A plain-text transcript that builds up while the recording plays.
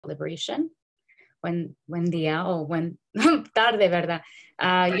liberation. Buen día o buen tarde, ¿verdad?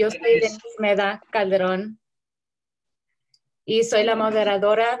 Yo soy Denise Meda Calderon y soy la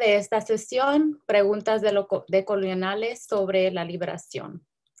moderadora de esta sesión, preguntas decoloniales sobre la liberación.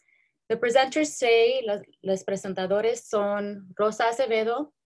 The presenters today, los presentadores son Rosa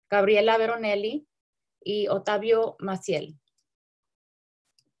Acevedo, Gabriela Veronelli y Otavio Maciel.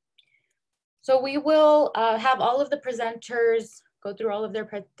 So we will have all of the presenters go through all of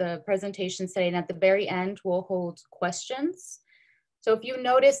the presentations today, and at the very end, we'll hold questions. So if you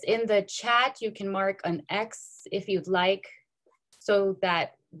noticed in the chat, you can mark an X if you'd like, so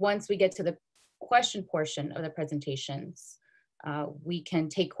that once we get to the question portion of the presentations, we can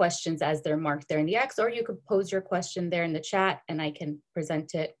take questions as they're marked there in the X, or you could pose your question there in the chat and I can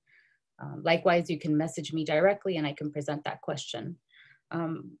present it. Likewise, you can message me directly and I can present that question.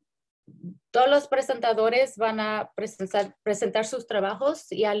 Todos los presentadores van a presentar sus trabajos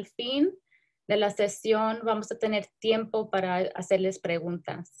y al fin de la sesión vamos a tener tiempo para hacerles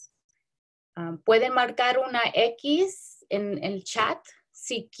preguntas. Pueden marcar una X en el chat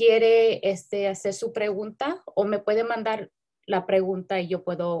si quiere hacer su pregunta o me puede mandar la pregunta y yo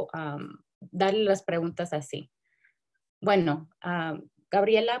puedo darle las preguntas así. Bueno,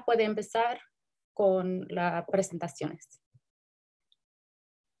 Gabriela puede empezar con las presentaciones.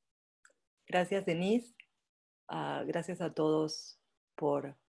 Gracias, Denise. Gracias a todos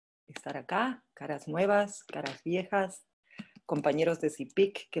por estar acá. Caras nuevas, caras viejas, compañeros de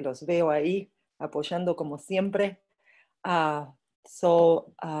CIPIC que los veo ahí apoyando como siempre. I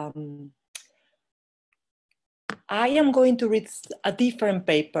am going to read a different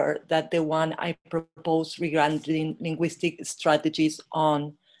paper than the one I proposed regarding linguistic strategies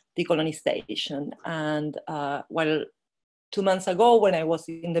on decolonization. And well, 2 months ago, when I was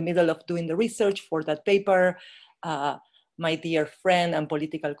in the middle of doing the research for that paper, my dear friend and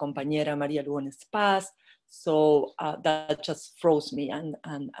political compañera María Lugones passed, so that just froze me and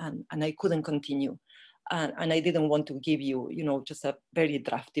I couldn't continue. And I didn't want to give you, just a very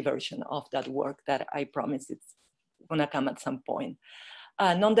drafty version of that work that I promise it's gonna come at some point.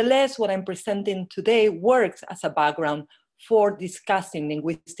 Nonetheless, what I'm presenting today works as a background for discussing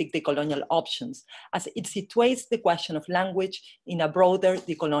linguistic decolonial options, as it situates the question of language in a broader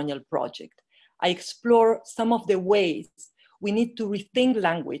decolonial project. I explore some of the ways we need to rethink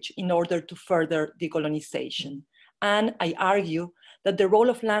language in order to further decolonization. And I argue that the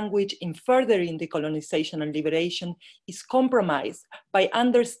role of language in furthering decolonization and liberation is compromised by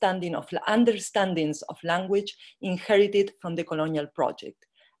understandings of language inherited from the colonial project,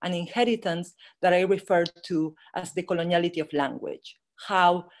 an inheritance that I refer to as the coloniality of language,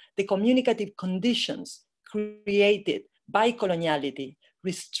 how the communicative conditions created by coloniality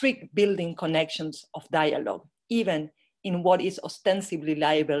restrict building connections of dialogue, even in what is ostensibly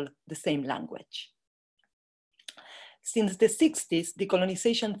labeled the same language. Since the 60s,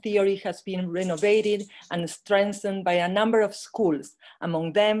 decolonization theory has been renovated and strengthened by a number of schools,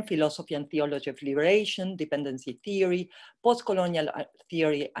 among them philosophy and theology of liberation, dependency theory, post-colonial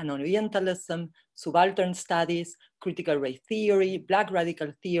theory and Orientalism, subaltern studies, critical race theory, Black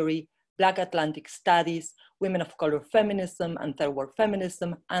radical theory, Black Atlantic studies, women of color feminism and third world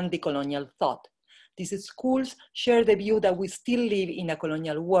feminism, and decolonial thought. These schools share the view that we still live in a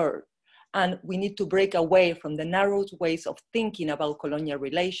colonial world, and we need to break away from the narrow ways of thinking about colonial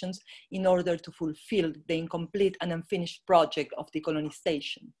relations in order to fulfill the incomplete and unfinished project of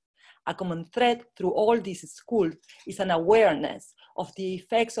decolonization. A common thread through all these schools is an awareness of the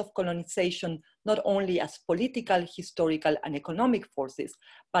effects of colonization, not only as political, historical, and economic forces,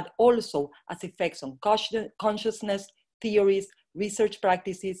 but also as effects on consciousness, theories, research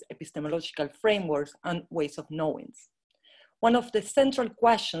practices, epistemological frameworks, and ways of knowing. One of the central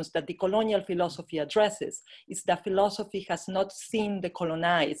questions that decolonial philosophy addresses is that philosophy has not seen the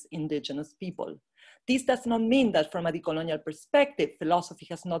colonized indigenous people. This does not mean that from a decolonial perspective, philosophy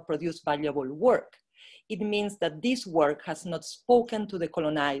has not produced valuable work. It means that this work has not spoken to the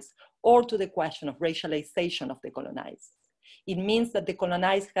colonized or to the question of racialization of the colonized. It means that the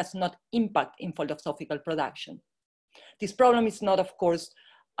colonized has not impact in philosophical production. This problem is not, of course,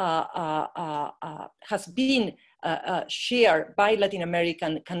 has been shared by Latin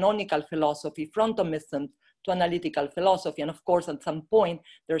American canonical philosophy, from Thomism to analytical philosophy. And of course, at some point,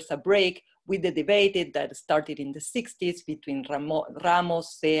 there's a break with the debate that started in the 60s between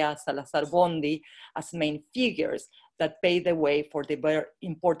Ramos, Sea, Salazar-Bondi as main figures that paved the way for the very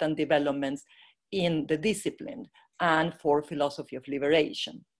important developments in the discipline and for philosophy of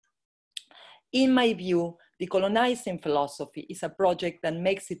liberation. In my view, decolonizing philosophy is a project that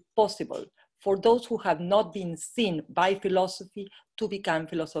makes it possible for those who have not been seen by philosophy to become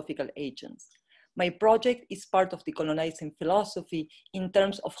philosophical agents. My project is part of decolonizing philosophy in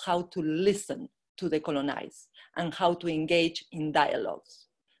terms of how to listen to decolonize and how to engage in dialogues.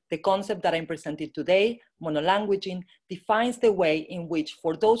 The concept that I'm presenting today, monolanguaging, defines the way in which,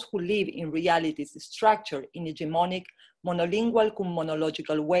 for those who live in realities structured in hegemonic, monolingual cum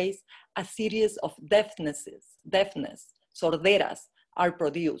monological ways, a series of deafness, sorderas, are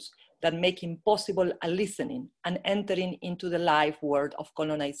produced that make impossible a listening and entering into the life world of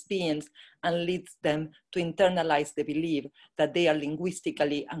colonized beings and leads them to internalize the belief that they are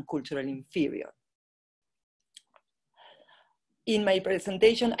linguistically and culturally inferior. In my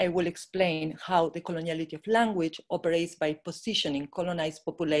presentation, I will explain how the coloniality of language operates by positioning colonized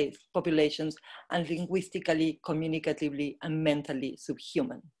populations and linguistically, communicatively, and mentally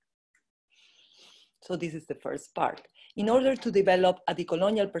subhuman. So this is the first part. In order to develop a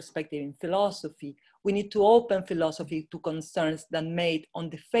decolonial perspective in philosophy, we need to open philosophy to concerns that may, on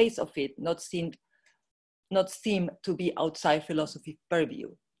the face of it, not seem to be outside philosophy's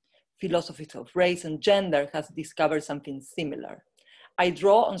purview. Philosophies of race and gender has discovered something similar. I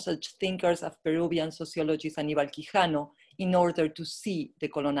draw on such thinkers as Peruvian sociologist Aníbal Quijano in order to see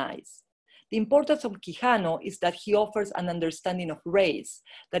decolonize. The importance of Quijano is that he offers an understanding of race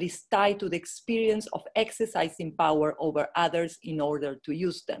that is tied to the experience of exercising power over others in order to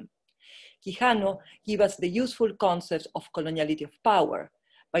use them. Quijano gives us the useful concept of coloniality of power.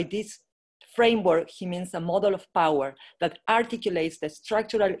 By this framework, he means a model of power that articulates the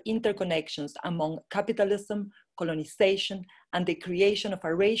structural interconnections among capitalism, colonization, and the creation of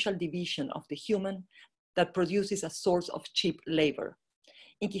a racial division of the human that produces a source of cheap labor.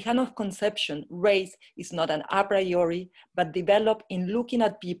 In Quijano's conception, race is not an a priori, but developed in looking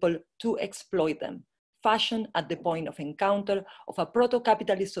at people to exploit them, fashioned at the point of encounter of a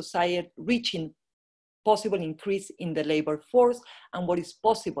proto-capitalist society reaching possible increase in the labor force and what is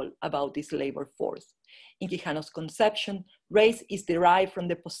possible about this labor force. In Quijano's conception, race is derived from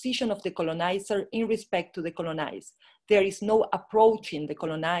the position of the colonizer in respect to the colonized. There is no approaching the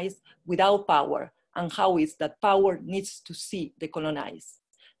colonized without power, and how is that power needs to see the colonized.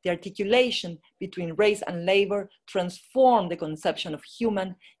 The articulation between race and labor transform the conception of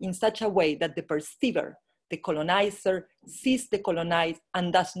human in such a way that the perceiver, the colonizer, sees the colonized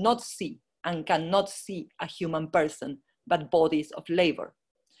and does not see and cannot see a human person, but bodies of labor.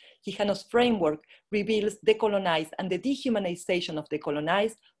 Quijano's framework reveals decolonized and the dehumanization of the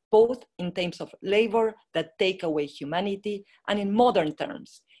colonized, both in terms of labor that take away humanity and in modern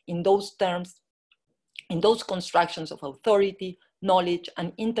terms, in those constructions of authority, knowledge,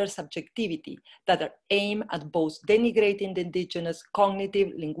 and intersubjectivity that are aimed at both denigrating the indigenous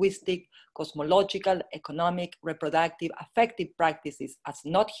cognitive, linguistic, cosmological, economic, reproductive, affective practices as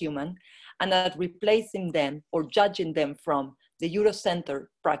not human, and at replacing them or judging them from the Eurocentered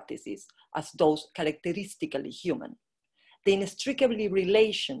practices as those characteristically human. The inextricable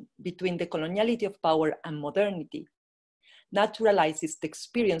relation between the coloniality of power and modernity naturalizes the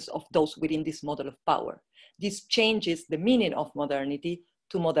experience of those within this model of power. This changes the meaning of modernity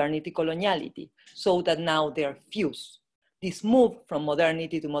to modernity coloniality, so that now they are fused. This move from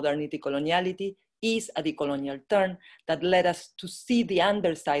modernity to modernity coloniality is a decolonial turn that led us to see the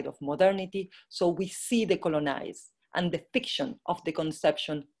underside of modernity, so we see the colonized and the fiction of the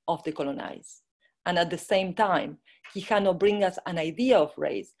conception of the colonized. And at the same time, Quijano brings us an idea of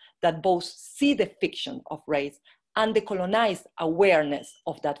race that both see the fiction of race and the colonized awareness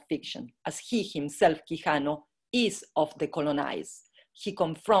of that fiction, as he himself, Quijano, is of the colonized. He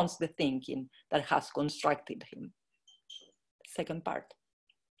confronts the thinking that has constructed him. Second part.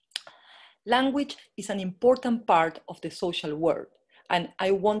 Language is an important part of the social world, and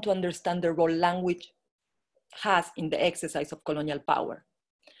I want to understand the role language has in the exercise of colonial power.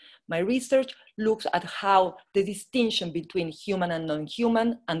 My research looks at how the distinction between human and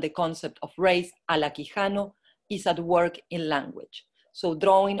non-human and the concept of race a la Quijano is at work in language. So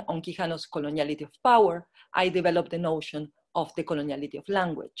drawing on Quijano's coloniality of power, I developed the notion of the coloniality of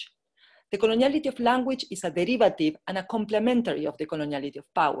language. The coloniality of language is a derivative and a complementary of the coloniality of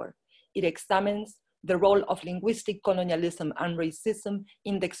power. It examines the role of linguistic colonialism and racism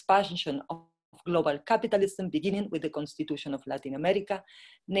in the expansion of global capitalism, beginning with the Constitution of Latin America,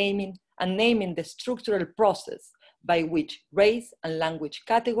 naming the structural process by which race and language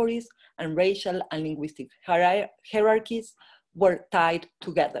categories and racial and linguistic hierarchies were tied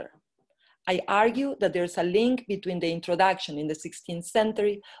together. I argue that there's a link between the introduction in the 16th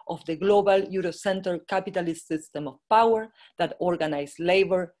century of the global Eurocentered capitalist system of power that organized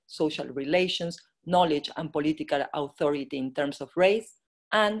labor, social relations, knowledge, and political authority in terms of race,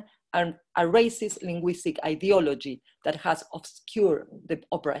 and a racist linguistic ideology that has obscured the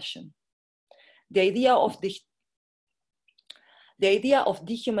oppression. The idea of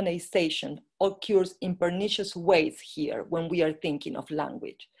dehumanization occurs in pernicious ways here when we are thinking of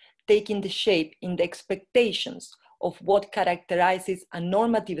language, taking the shape in the expectations of what characterizes a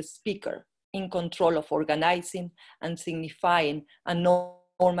normative speaker in control of organizing and signifying a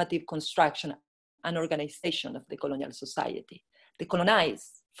normative construction and organization of the colonial society. The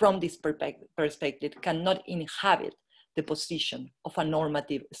colonized, from this perspective, cannot inhabit the position of a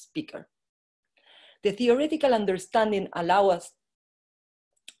normative speaker. The theoretical understanding allows us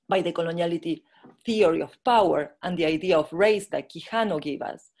by the decoloniality theory of power and the idea of race that Quijano gave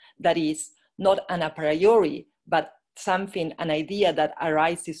us, that is not an a priori, but something, an idea that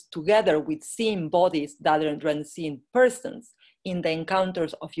arises together with seeing bodies rather than seeing persons in the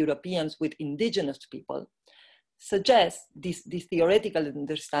encounters of Europeans with indigenous people, suggests, this theoretical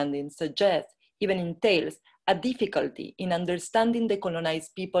understanding suggests, even entails, a difficulty in understanding the colonized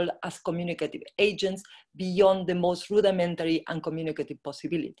people as communicative agents beyond the most rudimentary and communicative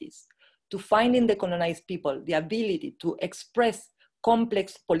possibilities. To find in the colonized people the ability to express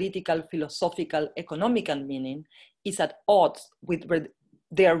complex political, philosophical, economical meaning is at odds with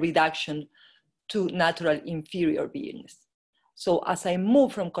their reduction to natural inferior beings. So as I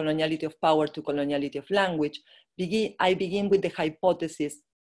move from coloniality of power to coloniality of language, I begin with the hypothesis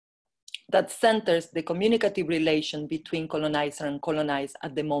that centers the communicative relation between colonizer and colonized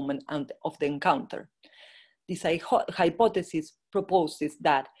at the moment of the encounter. This hypothesis proposes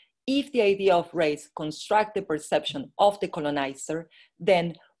that if the idea of race constructs the perception of the colonizer,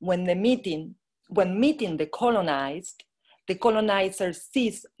 then when meeting the colonized, the colonizer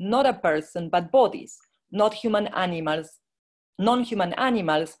sees not a person, but bodies, non-human animals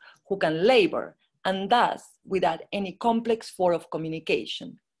who can labor, and thus without any complex form of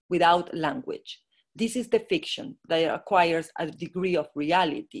communication, without language. This is the fiction that acquires a degree of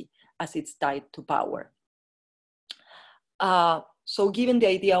reality as it's tied to power. So given the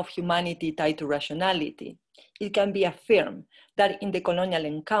idea of humanity tied to rationality, it can be affirmed that in the colonial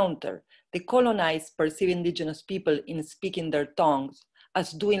encounter, the colonized perceive indigenous people in speaking their tongues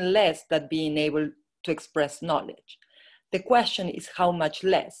as doing less than being able to express knowledge. The question is how much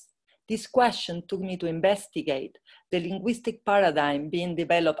less? This question took me to investigate the linguistic paradigm being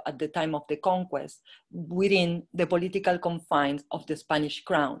developed at the time of the conquest within the political confines of the Spanish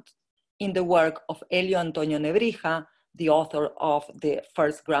crown, in the work of Helio Antonio Nebrija, the author of the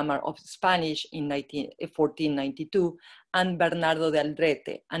first grammar of Spanish in 1492, and Bernardo de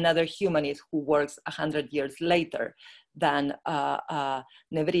Aldrete, another humanist who works 100 years later than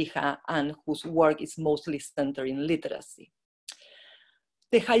Nebrija and whose work is mostly centered in literacy.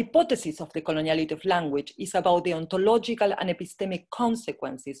 The hypothesis of the coloniality of language is about the ontological and epistemic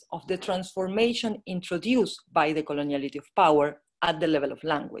consequences of the transformation introduced by the coloniality of power at the level of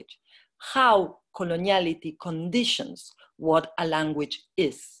language. How coloniality conditions what a language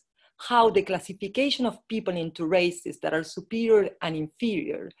is. How the classification of people into races that are superior and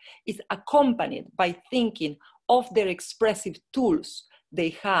inferior is accompanied by thinking of their expressive tools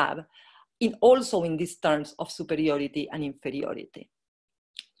they have, also in these terms of superiority and inferiority.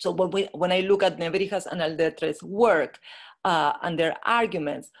 So when I look at Nebrija's and Aldrete's work and their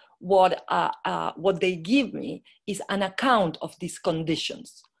arguments, what they give me is an account of these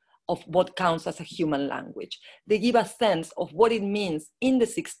conditions of what counts as a human language. They give a sense of what it means in the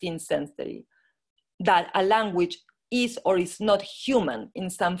 16th century that a language is or is not human in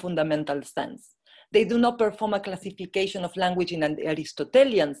some fundamental sense. They do not perform a classification of language in an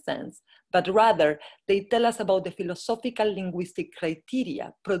Aristotelian sense, but rather they tell us about the philosophical linguistic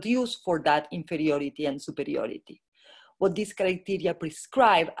criteria produced for that inferiority and superiority. What these criteria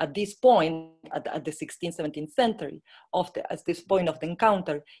prescribe at this point, at the 16th, 17th century, at this point of the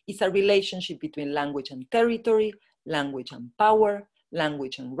encounter, is a relationship between language and territory, language and power,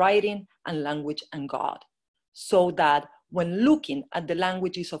 language and writing, and language and God. So that when looking at the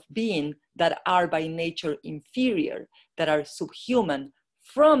languages of being that are by nature inferior, that are subhuman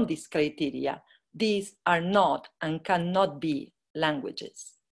from these criteria, these are not and cannot be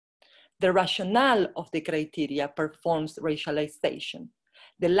languages. The rationale of the criteria performs racialization.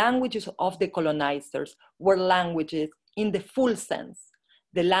 The languages of the colonizers were languages in the full sense.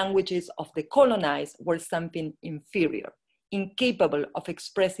 The languages of the colonized were something inferior, incapable of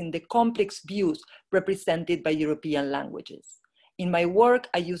expressing the complex views represented by European languages. In my work,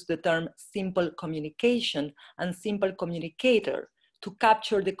 I use the term simple communication and simple communicator to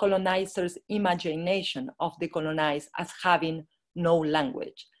capture the colonizer's imagination of the colonized as having no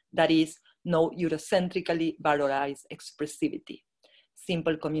language, that is, no Eurocentrically valorized expressivity.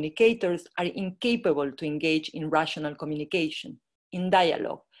 Simple communicators are incapable to engage in rational communication, in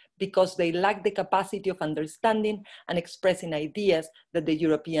dialogue, because they lack the capacity of understanding and expressing ideas that the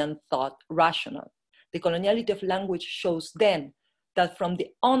European thought rational. The coloniality of language shows then that from the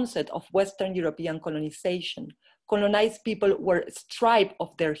onset of Western European colonization, colonized people were stripped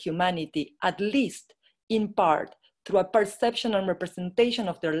of their humanity, at least in part, through a perception and representation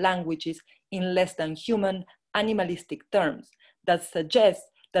of their languages in less than human, animalistic terms that suggest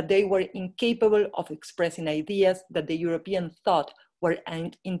that they were incapable of expressing ideas that the European thought were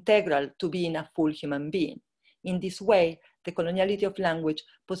integral to being a full human being. In this way, the coloniality of language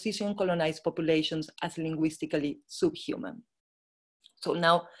positioned colonized populations as linguistically subhuman. So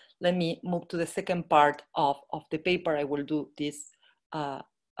now let me move to the second part of the paper. I will do this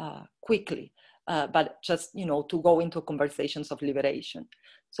quickly, but just to go into conversations of liberation.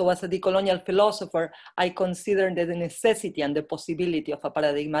 So as a decolonial philosopher, I consider the necessity and the possibility of a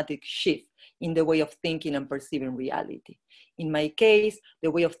paradigmatic shift in the way of thinking and perceiving reality. In my case, the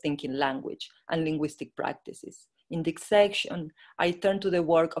way of thinking language and linguistic practices. In this section, I turn to the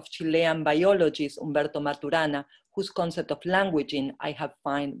work of Chilean biologist Humberto Maturana, whose concept of languaging I have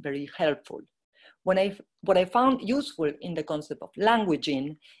found very helpful. What I found useful in the concept of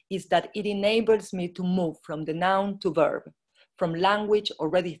languaging is that it enables me to move from the noun to verb, from language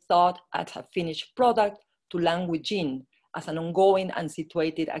already thought as a finished product to languaging as an ongoing and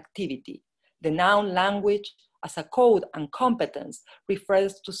situated activity. The noun language as a code and competence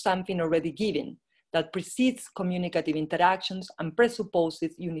refers to something already given that precedes communicative interactions and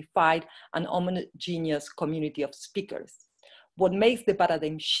presupposes unified and homogeneous community of speakers. What makes the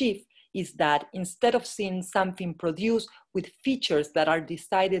paradigm shift is that instead of seeing something produced with features that are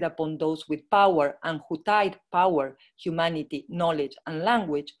decided upon those with power and who tied power, humanity, knowledge, and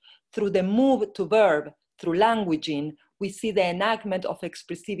language, through the move to verb, through languaging, we see the enactment of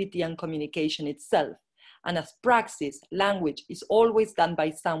expressivity and communication itself. And as praxis, language is always done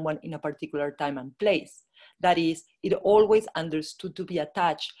by someone in a particular time and place. That is, it always understood to be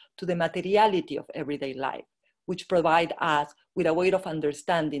attached to the materiality of everyday life, which provide us with a way of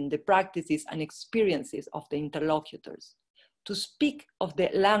understanding the practices and experiences of the interlocutors. To speak of the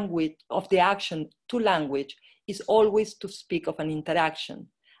language, of the action to language, is always to speak of an interaction,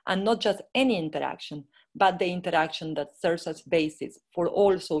 and not just any interaction, but the interaction that serves as basis for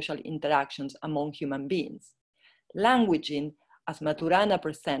all social interactions among human beings. Languaging, as Maturana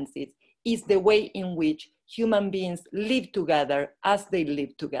presents it, is the way in which human beings live together as they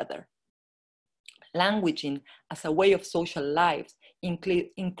live together. Languaging as a way of social lives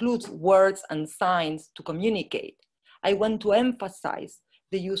includes words and signs to communicate. I want to emphasize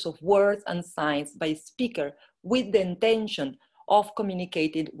the use of words and signs by a speaker with the intention of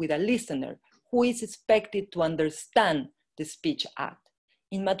communicating with a listener who is expected to understand the speech act.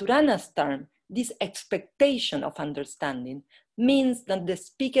 In Maturana's term, this expectation of understanding means that the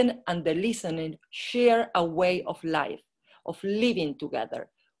speaking and the listening share a way of life, of living together,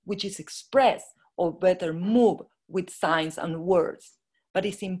 which is expressed or better moved with signs and words. But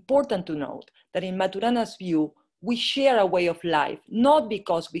it's important to note that in Maturana's view, we share a way of life, not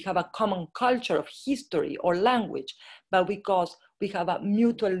because we have a common culture of history or language, but because we have a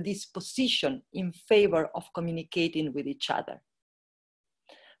mutual disposition in favor of communicating with each other.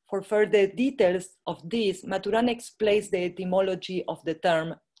 For further details of this, Maturana explains the etymology of the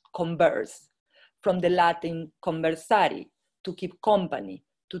term converse, from the Latin conversari, to keep company,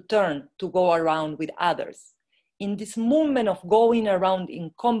 to turn, to go around with others. In this movement of going around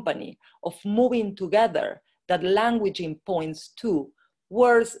in company, of moving together, that languaging points to,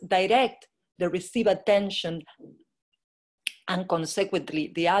 words direct the received attention and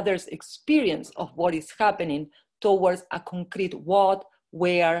consequently the other's experience of what is happening towards a concrete what,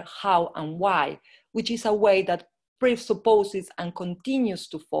 where, how, and why, which is a way that presupposes and continues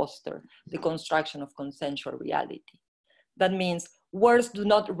to foster the construction of consensual reality. That means words do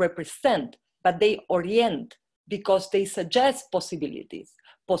not represent, but they orient because they suggest possibilities,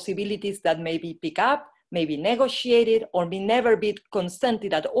 possibilities that may be picked up, may be negotiated, or may never be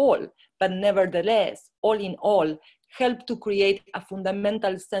consented at all, but nevertheless, all in all, help to create a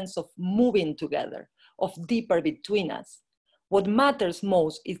fundamental sense of moving together, of deeper between us. What matters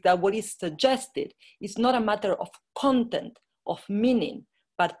most is that what is suggested is not a matter of content, of meaning,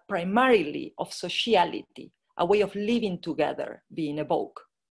 but primarily of sociality, a way of living together being evoked.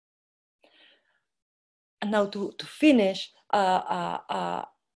 And now to finish,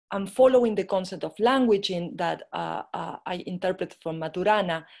 I'm following the concept of languaging that I interpret from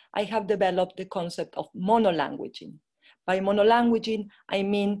Maturana. I have developed the concept of monolanguaging. By monolanguaging, I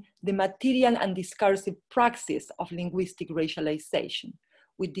mean the material and discursive praxis of linguistic racialization.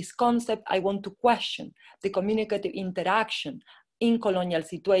 With this concept, I want to question the communicative interaction in colonial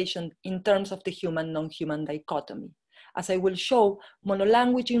situations in terms of the human-non-human dichotomy. As I will show,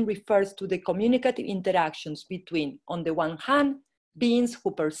 monolanguaging refers to the communicative interactions between, on the one hand, beings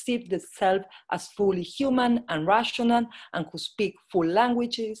who perceive themselves as fully human and rational and who speak full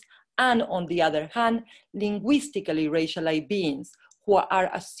languages, and on the other hand, linguistically racialized beings who are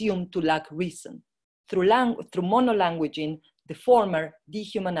assumed to lack reason. Through monolanguaging, the former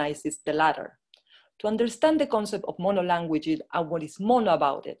dehumanizes the latter. To understand the concept of monolanguaging and what is mono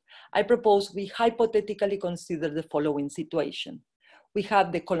about it, I propose we hypothetically consider the following situation. We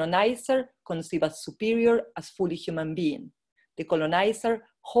have the colonizer conceived as superior, as fully human being. The colonizer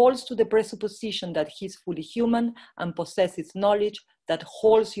holds to the presupposition that he is fully human and possesses knowledge that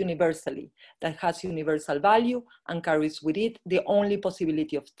holds universally, that has universal value and carries with it the only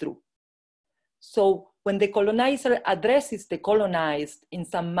possibility of truth. So when the colonizer addresses the colonized in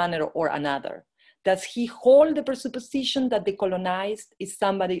some manner or another, does he hold the presupposition that the colonized is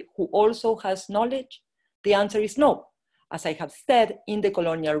somebody who also has knowledge? The answer is no. As I have said, in the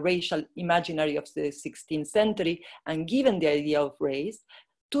colonial racial imaginary of the 16th century, and given the idea of race,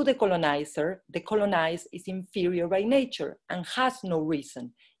 to the colonizer, the colonized is inferior by nature and has no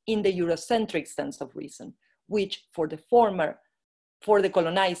reason in the Eurocentric sense of reason, which for the former, for the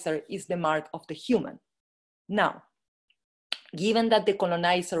colonizer, is the mark of the human. Now, given that the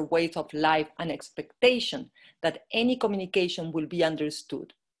colonizer ways of life and expectation that any communication will be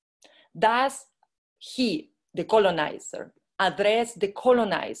understood, does he, the colonizer, address the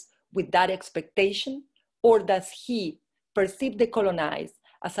colonized with that expectation, or does he perceive the colonized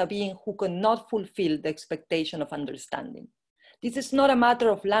as a being who cannot fulfill the expectation of understanding? This is not a matter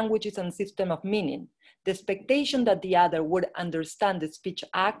of languages and system of meaning. The expectation that the other would understand the speech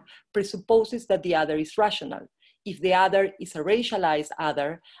act presupposes that the other is rational. If the other is a racialized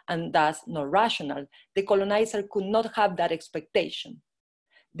other and thus not rational, the colonizer could not have that expectation.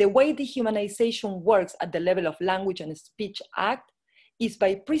 The way dehumanization works at the level of language and speech act is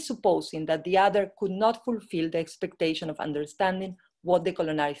by presupposing that the other could not fulfill the expectation of understanding what the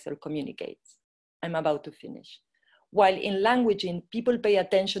colonizer communicates. I'm about to finish. While in languaging, people pay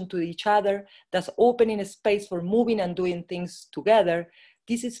attention to each other, thus opening a space for moving and doing things together,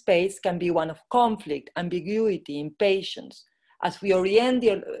 this space can be one of conflict, ambiguity, impatience. As we orient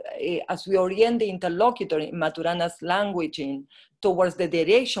the interlocutor in Maturana's languaging towards the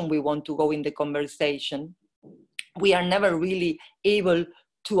direction we want to go in the conversation, we are never really able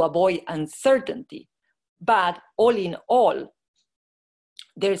to avoid uncertainty. But all in all,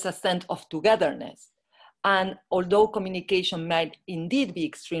 there is a sense of togetherness. And although communication might indeed be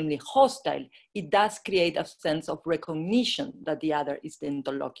extremely hostile, it does create a sense of recognition that the other is the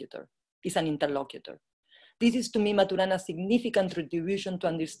interlocutor, is an interlocutor. This is to me Maturana's significant contribution to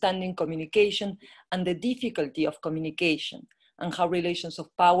understanding communication and the difficulty of communication, and how relations of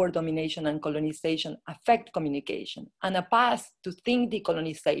power, domination, and colonization affect communication, and a path to think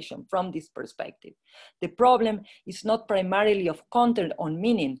decolonization from this perspective. The problem is not primarily of content or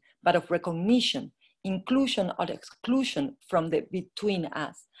meaning, but of recognition, inclusion or exclusion from the between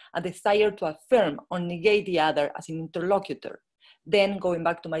us, a desire to affirm or negate the other as an interlocutor. Then, going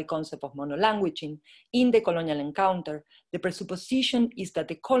back to my concept of monolanguaging, in the colonial encounter, the presupposition is that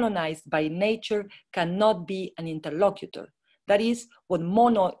the colonized by nature cannot be an interlocutor. That is what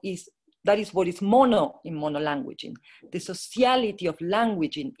is mono in monolanguaging. The sociality of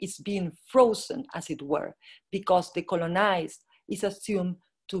languaging is being frozen, as it were, because the colonized is assumed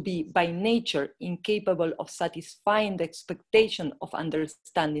to be by nature incapable of satisfying the expectation of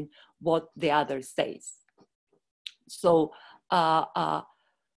understanding what the other says. So,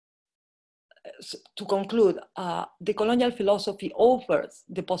 to conclude, the colonial philosophy offers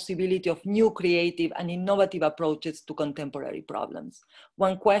the possibility of new creative and innovative approaches to contemporary problems.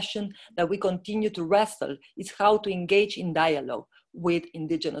 One question that we continue to wrestle is how to engage in dialogue with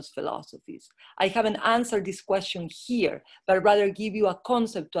indigenous philosophies. I haven't answered this question here, but rather give you a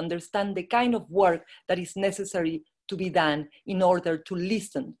concept to understand the kind of work that is necessary to be done in order to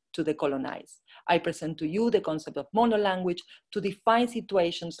listen to the colonized. I present to you the concept of monolanguage to define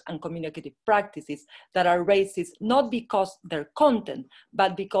situations and communicative practices that are racist not because their content,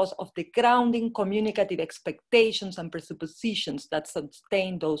 but because of the grounding communicative expectations and presuppositions that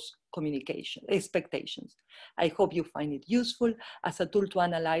sustain those communication expectations. I hope you find it useful as a tool to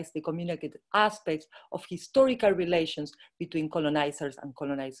analyze the communicative aspects of historical relations between colonizers and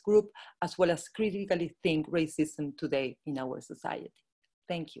colonized group, as well as critically think racism today in our society.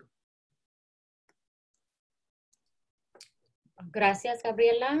 Thank you. Gracias,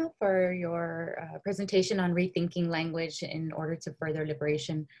 Gabriela, for your presentation on rethinking language in order to further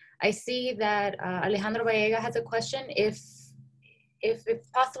liberation. I see that Alejandro Vallega has a question. If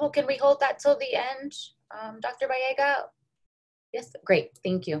possible, can we hold that till the end, Dr. Vallega? Yes, great,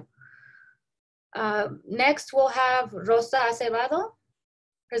 thank you. Next, we'll have Rosa Acevedo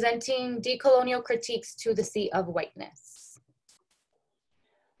presenting Decolonial Critiques to the Sea of Whiteness.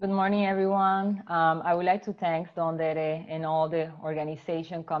 Good morning, everyone. I would like to thank Dondere and all the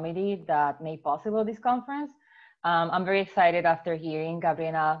organization committee that made possible this conference. I'm very excited after hearing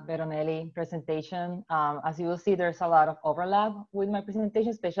Gabriela Veronelli presentation. As you will see, there's a lot of overlap with my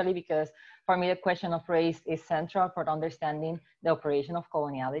presentation, especially because for me, the question of race is central for understanding the operation of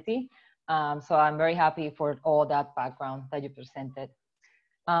coloniality. So I'm very happy for all that background that you presented.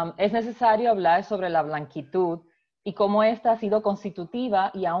 Es necesario hablar sobre la blanquitud y cómo esta ha sido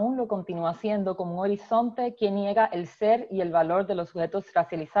constitutiva y aún lo continúa siendo como un horizonte que niega el ser y el valor de los sujetos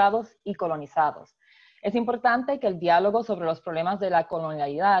racializados y colonizados. Es importante que el diálogo sobre los problemas de la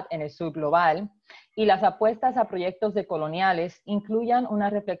colonialidad en el sur global y las apuestas a proyectos decoloniales incluyan una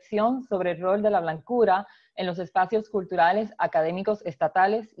reflexión sobre el rol de la blancura en los espacios culturales, académicos,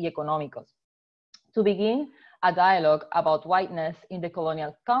 estatales y económicos. To begin a dialogue about whiteness in the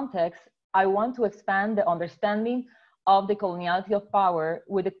colonial context, I want to expand the understanding of the coloniality of power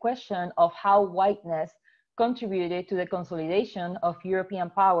with the question of how whiteness contributed to the consolidation of European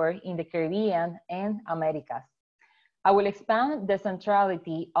power in the Caribbean and Americas. I will expand the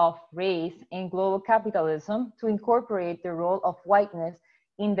centrality of race in global capitalism to incorporate the role of whiteness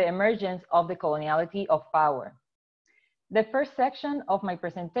in the emergence of the coloniality of power. The first section of my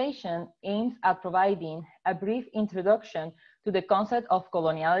presentation aims at providing a brief introduction to the concept of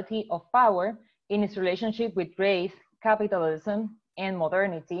coloniality of power in its relationship with race, capitalism, and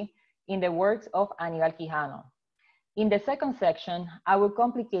modernity in the works of Aníbal Quijano. In the second section, I will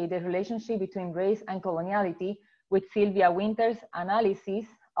complicate the relationship between race and coloniality with Sylvia Wynter's analysis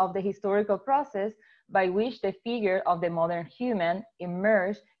of the historical process by which the figure of the modern human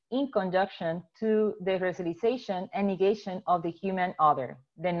emerged in conjunction to the racialization and negation of the human other,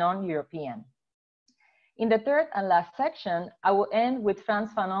 the non-European. In the third and last section, I will end with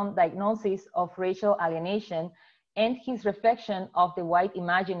Frantz Fanon's diagnosis of racial alienation and his reflection of the white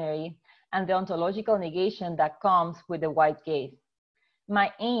imaginary and the ontological negation that comes with the white gaze.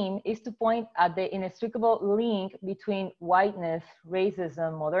 My aim is to point at the inextricable link between whiteness,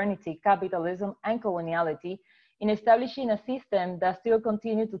 racism, modernity, capitalism, and coloniality in establishing a system that still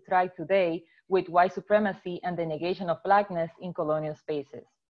continues to thrive today with white supremacy and the negation of blackness in colonial spaces.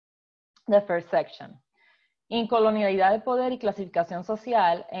 The first section. En Colonialidad del Poder y Clasificación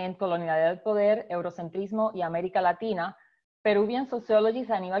Social, en Colonialidad del Poder, Eurocentrismo y América Latina, Peruvian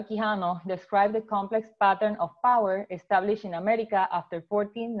sociologist Aníbal Quijano described the complex pattern of power established in America after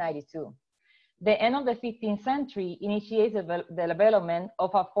 1492. The end of the 15th century initiates the development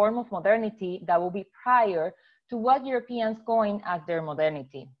of a form of modernity that will be prior to what Europeans coin as their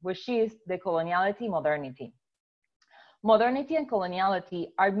modernity, which is the coloniality modernity. Modernity and coloniality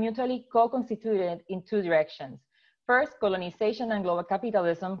are mutually co-constituted in two directions. First, colonization and global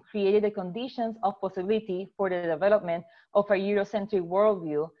capitalism created the conditions of possibility for the development of a Eurocentric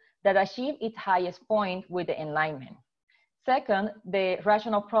worldview that achieved its highest point with the Enlightenment. Second, the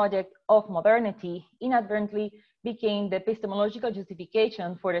rational project of modernity inadvertently became the epistemological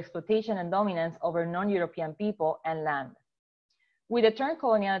justification for the exploitation and dominance over non-European people and land. With the term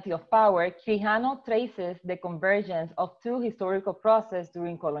coloniality of power, Quijano traces the convergence of two historical processes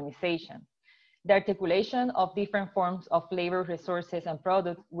during colonization: the articulation of different forms of labor, resources, and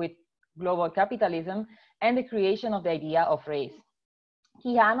products with global capitalism, and the creation of the idea of race.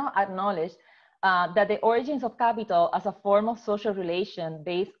 Quijano acknowledged that the origins of capital as a form of social relation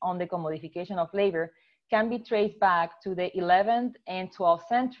based on the commodification of labor can be traced back to the 11th and 12th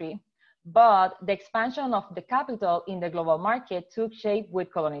century, but the expansion of the capital in the global market took shape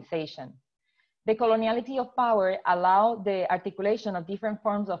with colonization. The coloniality of power allowed the articulation of different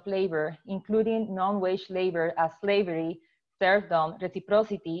forms of labor, including non-wage labor as slavery, serfdom,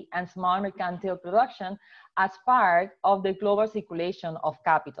 reciprocity, and small mercantile production as part of the global circulation of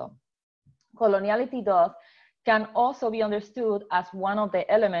capital. Coloniality thus can also be understood as one of the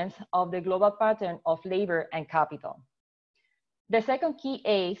elements of the global pattern of labor and capital. The second key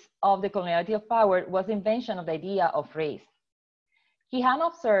ace of the coloniality of power was the invention of the idea of race. Quijano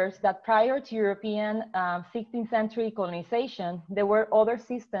observes that prior to European 16th century colonization, there were other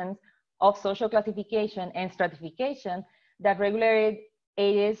systems of social classification and stratification that regulated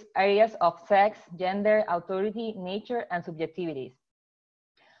areas of sex, gender, authority, nature, and subjectivities.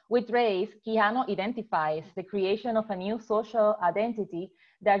 With race, Quijano identifies the creation of a new social identity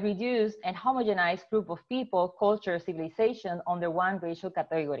that reduced and homogenized group of people, culture, civilization under one racial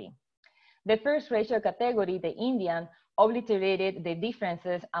category. The first racial category, the Indian, obliterated the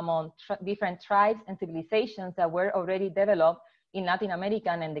differences among different tribes and civilizations that were already developed in Latin America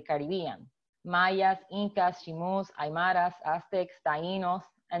and the Caribbean. Mayas, Incas, Chimus, Aymaras, Aztecs, Taínos,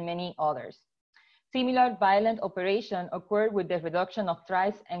 and many others. Similar violent operation occurred with the reduction of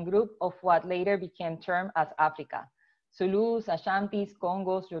tribes and groups of what later became termed as Africa. Zulus, Ashantis,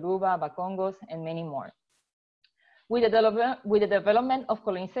 Congos, Yoruba, Bakongos, and many more. With the development of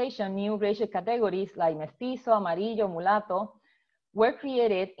colonization, new racial categories like mestizo, amarillo, mulatto were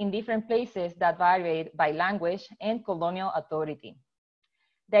created in different places that varied by language and colonial authority.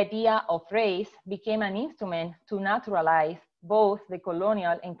 The idea of race became an instrument to naturalize both the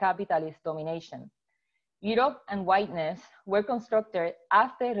colonial and capitalist domination. Europe and whiteness were constructed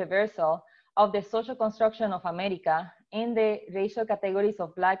as the reversal of the social construction of America in the racial categories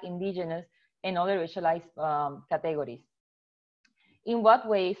of Black, Indigenous, and other racialized categories. In what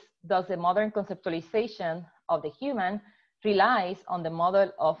ways does the modern conceptualization of the human relies on the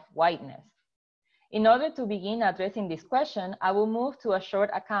model of whiteness? In order to begin addressing this question, I will move to a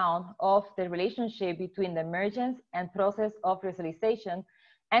short account of the relationship between the emergence and process of racialization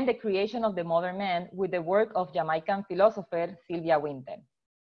and the creation of the modern man with the work of Jamaican philosopher Sylvia Wynter.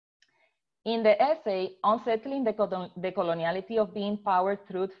 In the essay, Unsettling the Decoloniality of Being, Power,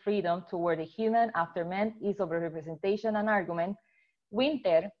 Truth, Freedom Toward the Human After Man is Overrepresentation and Argument,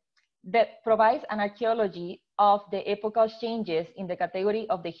 Wynter that provides an archaeology of the epochal changes in the category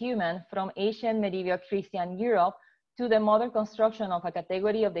of the human from ancient medieval Christian Europe to the modern construction of a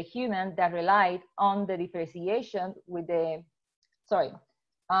category of the human that relied on the differentiation with the,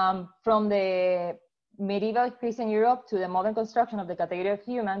 from the medieval Christian Europe to the modern construction of the category of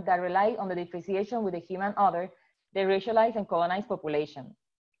human that relied on the differentiation with the human other, the racialized and colonized population.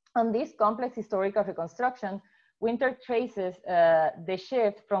 On this complex historical reconstruction, Wynter traces the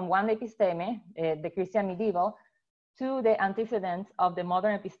shift from one episteme, the Christian medieval, to the antecedents of the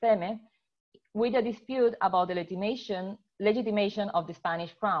modern episteme, with a dispute about the legitimation of the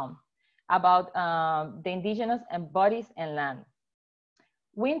Spanish crown, about the indigenous and bodies and land.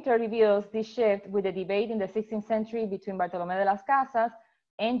 Wynter reveals this shift with the debate in the 16th century between Bartolomé de las Casas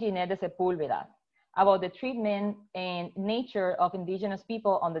and Ginés de Sepúlveda about the treatment and nature of indigenous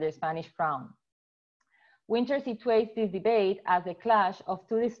people under the Spanish crown. Wynter situates this debate as a clash of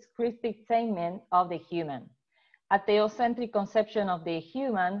two descriptive segments of the human: a theocentric conception of the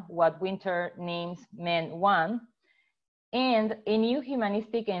human, what Wynter names Man One, and a new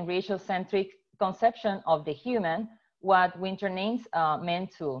humanistic and racial-centric conception of the human, what Wynter names Man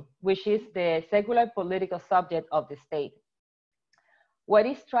Two, which is the secular political subject of the state. What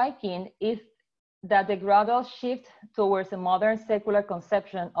is striking is that the gradual shift towards a modern secular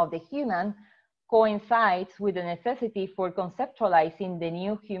conception of the human coincides with the necessity for conceptualizing the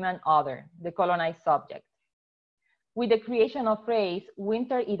new human other, the colonized subject. With the creation of race,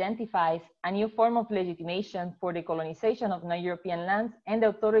 Wynter identifies a new form of legitimation for the colonization of non-European lands and the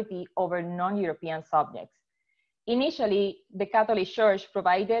authority over non-European subjects. Initially, the Catholic Church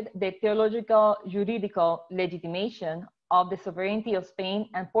provided the theological, juridical legitimation of the sovereignty of Spain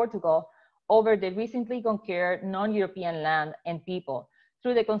and Portugal over the recently conquered non-European land and people,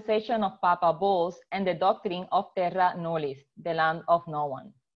 through the concession of papal bulls and the doctrine of terra nullius, the land of no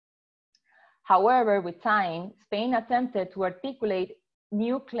one. However, with time, Spain attempted to articulate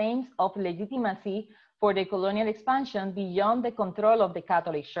new claims of legitimacy for the colonial expansion beyond the control of the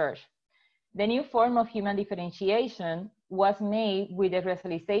Catholic Church. The new form of human differentiation was made with the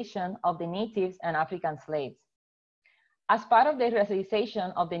racialization of the natives and African slaves. As part of the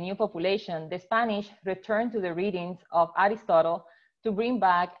racialization of the new population, the Spanish returned to the readings of Aristotle to bring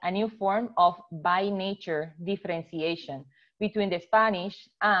back a new form of by nature differentiation between the Spanish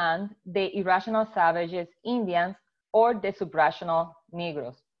and the irrational savages, Indians, or the subrational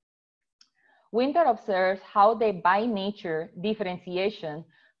Negroes. Wynter observes how the by nature differentiation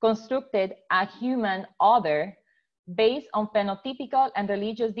constructed a human other based on phenotypical and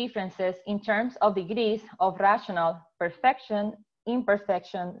religious differences in terms of degrees of rational perfection,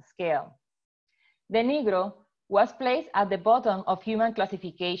 imperfection scale. The Negro was placed at the bottom of human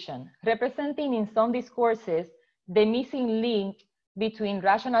classification, representing in some discourses the missing link between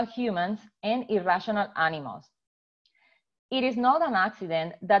rational humans and irrational animals. It is not an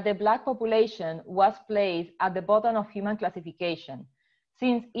accident that the Black population was placed at the bottom of human classification,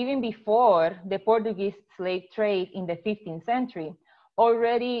 since even before the Portuguese slave trade in the 15th century,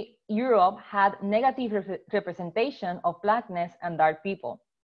 already Europe had negative representation of Blackness and dark people.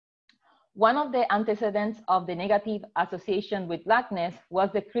 One of the antecedents of the negative association with Blackness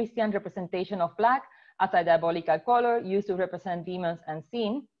was the Christian representation of Black as a diabolical color used to represent demons and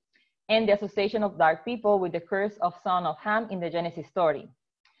sin, and the association of dark people with the curse of son of Ham in the Genesis story.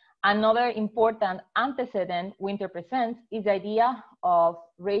 Another important antecedent Winter presents is the idea of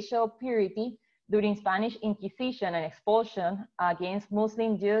racial purity during Spanish Inquisition and expulsion against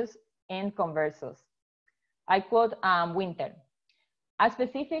Muslim Jews and conversos. I quote Winter. A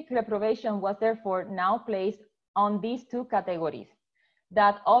specific reprobation was therefore now placed on these two categories,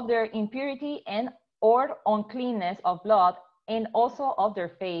 that of their impurity and or uncleanness of blood, and also of their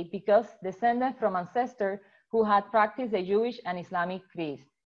faith, because descended from ancestors who had practiced the Jewish and Islamic creeds.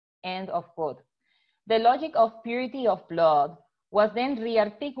 End of quote. The logic of purity of blood was then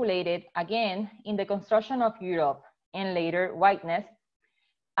rearticulated again in the construction of Europe and later whiteness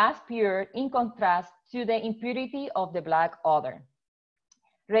as pure in contrast to the impurity of the Black other.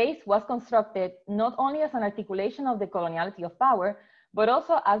 Race was constructed not only as an articulation of the coloniality of power, but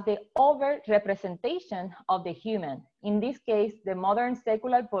also as the over-representation of the human, in this case, the modern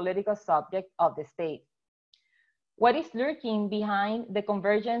secular political subject of the state. What is lurking behind the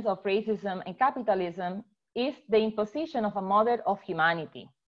convergence of racism and capitalism is the imposition of a model of humanity,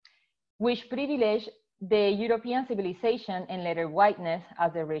 which privileged the European civilization and later whiteness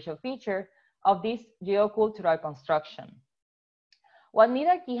as the racial feature of this geocultural construction. What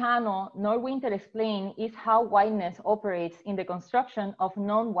neither Quijano nor Winter explain is how whiteness operates in the construction of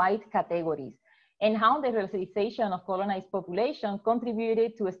non-white categories and how the racialization of colonized population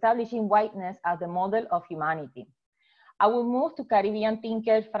contributed to establishing whiteness as the model of humanity. I will move to Caribbean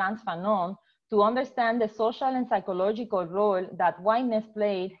thinker Frantz Fanon to understand the social and psychological role that whiteness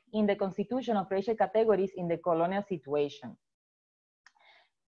played in the constitution of racial categories in the colonial situation.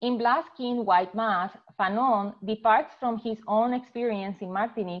 In Black Skin, White Mass, Fanon departs from his own experience in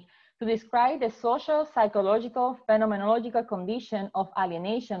Martinique to describe the social, psychological, phenomenological condition of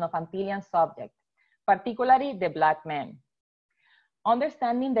alienation of Antillean subjects, particularly the Black men.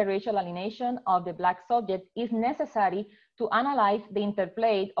 Understanding the racial alienation of the Black subject is necessary to analyze the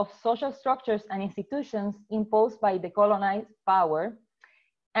interplay of social structures and institutions imposed by the colonized power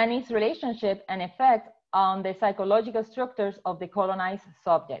and its relationship and effect on the psychological structures of the colonized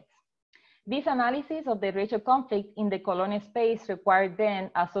subjects. This analysis of the racial conflict in the colonial space required then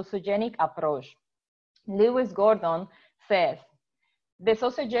a sociogenic approach. Lewis Gordon says, the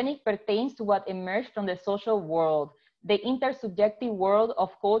sociogenic pertains to what emerged from the social world, the intersubjective world of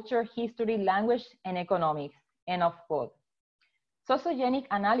culture, history, language, and economics, end of quote. Sociogenic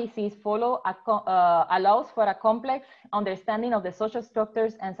analysis allows for a complex understanding of the social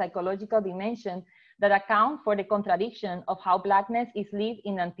structures and psychological dimensions that account for the contradiction of how Blackness is lived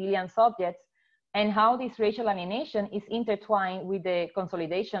in Antillean subjects and how this racial alienation is intertwined with the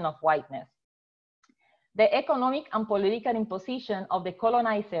consolidation of whiteness. The economic and political imposition of the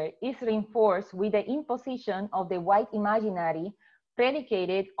colonizer is reinforced with the imposition of the white imaginary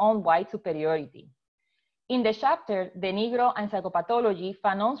predicated on white superiority. In the chapter, The Negro and Psychopathology,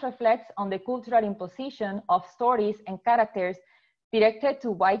 Fanon reflects on the cultural imposition of stories and characters directed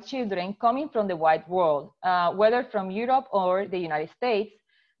to white children coming from the white world, whether from Europe or the United States,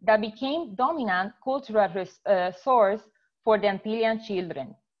 that became dominant cultural source for the Antillean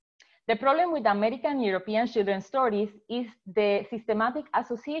children. The problem with American European children's stories is the systematic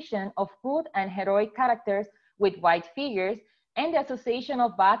association of good and heroic characters with white figures and the association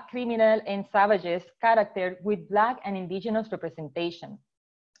of bad, criminal, and savages character with Black and indigenous representation.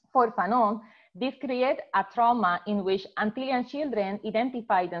 For Fanon, this creates a trauma in which Antillean children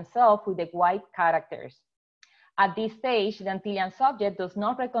identify themselves with the white characters. At this stage, the Antillean subject does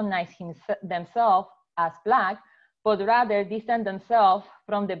not recognize themselves as Black, but rather distance themselves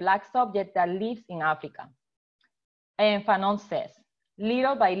from the Black subject that lives in Africa. And Fanon says,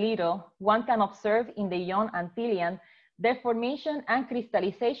 little by little, one can observe in the young Antillean the formation and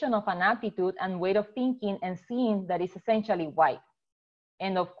crystallization of an attitude and way of thinking and seeing that is essentially white.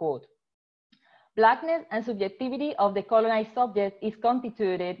 End of quote. Blackness and subjectivity of the colonized subject is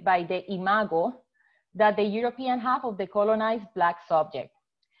constituted by the imago that the European have of the colonized Black subject.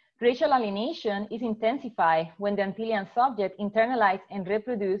 Racial alienation is intensified when the Antillean subject internalizes and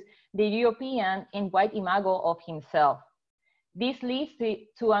reproduces the European and white imago of himself. This leads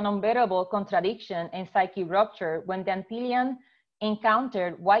to an unbearable contradiction and psychic rupture when the Antillean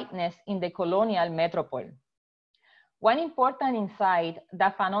encountered whiteness in the colonial metropole. One important insight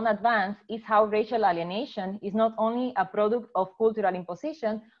that Fanon advanced is how racial alienation is not only a product of cultural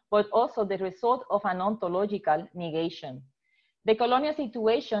imposition, but also the result of an ontological negation. The colonial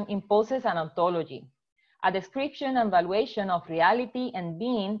situation imposes an ontology. a description and valuation of reality and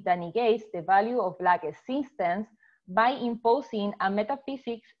being that negates the value of Black existence by imposing a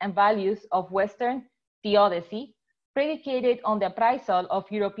metaphysics and values of Western theodicy predicated on the appraisal of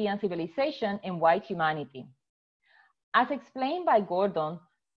European civilization and white humanity. As explained by Gordon,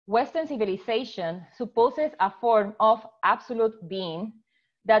 Western civilization supposes a form of absolute being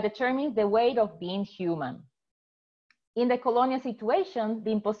that determines the weight of being human. In the colonial situation,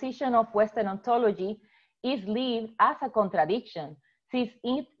 the imposition of Western ontology is lived as a contradiction, since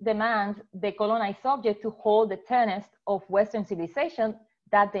it demands the colonized subject to hold the tenets of Western civilization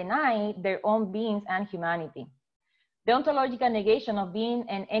that deny their own beings and humanity. The ontological negation of being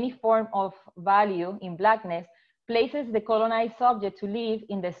and any form of value in Blackness places the colonized subject to live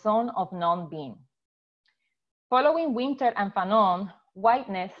in the zone of non-being. Following Winter and Fanon,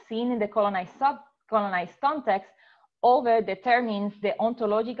 whiteness seen in the colonized context over-determines the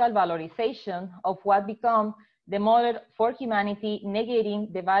ontological valorization of what become the model for humanity,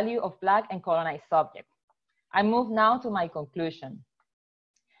 negating the value of Black and colonized subjects. I move now to my conclusion.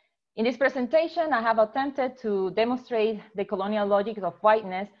 In this presentation, I have attempted to demonstrate the colonial logic of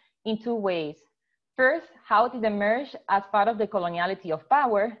whiteness in two ways. First, how it emerged as part of the coloniality of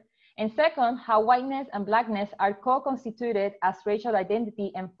power, and second, how whiteness and Blackness are co-constituted as racial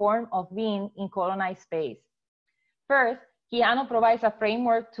identity and form of being in colonized space. First, Quijano provides a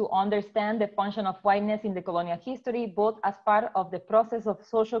framework to understand the function of whiteness in the colonial history, both as part of the process of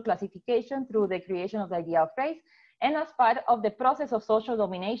social classification through the creation of the idea of race, and as part of the process of social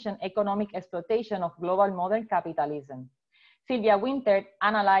domination, economic exploitation of global modern capitalism. Sylvia Winter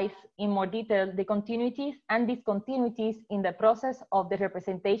analyzed in more detail the continuities and discontinuities in the process of the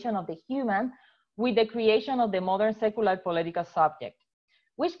representation of the human with the creation of the modern secular political subject,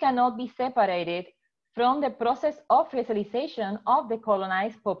 which cannot be separated from the process of racialization of the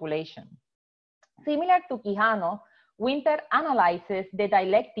colonized population. Similar to Quijano, Winter analyzes the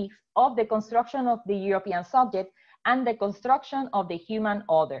dialectics of the construction of the European subject and the construction of the human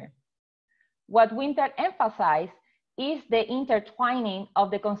other. What Winter emphasized is the intertwining of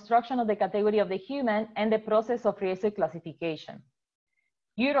the construction of the category of the human and the process of racial classification.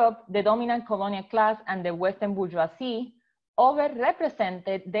 Europe, the dominant colonial class, and the Western bourgeoisie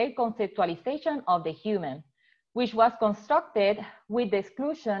overrepresented their conceptualization of the human, which was constructed with the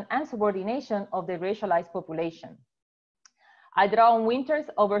exclusion and subordination of the racialized population. I draw on Winter's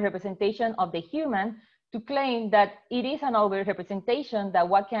overrepresentation of the human to claim that it is an overrepresentation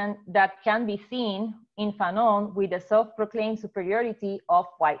that can be seen in Fanon with the self-proclaimed superiority of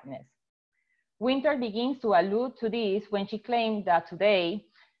whiteness. Winter begins to allude to this when she claimed that today,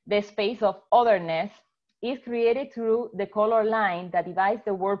 the space of otherness is created through the color line that divides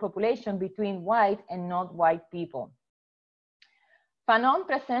the world population between white and not white people. Fanon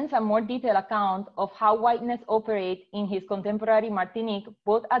presents a more detailed account of how whiteness operates in his contemporary Martinique,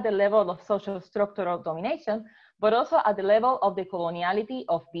 both at the level of social structural domination, but also at the level of the coloniality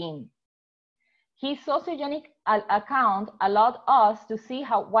of being. His sociogenic account allowed us to see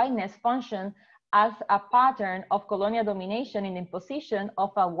how whiteness functioned as a pattern of colonial domination in the imposition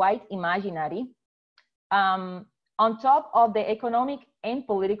of a white imaginary on top of the economic and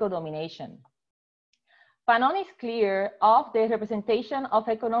political domination. Fanon is clear of the representation of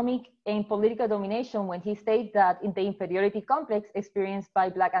economic and political domination when he states that in the inferiority complex experienced by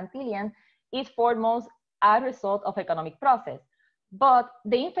Black Antillians is foremost a result of economic process. But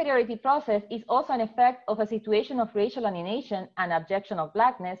the inferiority process is also an effect of a situation of racial alienation and abjection of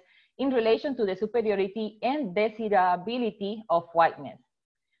Blackness in relation to the superiority and desirability of whiteness.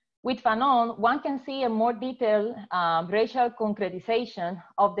 With Fanon, one can see a more detailed racial concretization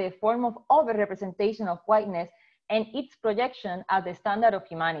of the form of overrepresentation of whiteness and its projection as the standard of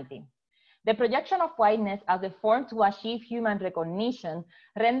humanity. The projection of whiteness as the form to achieve human recognition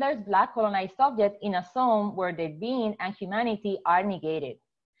renders Black colonized subjects in a zone where their being and humanity are negated.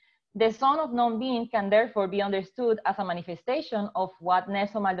 The zone of non-being can therefore be understood as a manifestation of what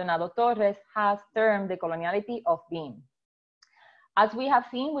Nelson Maldonado Torres has termed the coloniality of being. As we have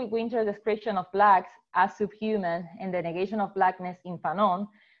seen with Winter's description of Blacks as subhuman and the negation of Blackness in Fanon,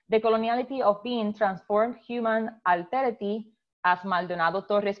 the coloniality of being transformed human alterity, as Maldonado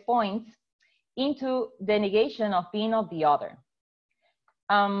Torres points, into the negation of being of the other.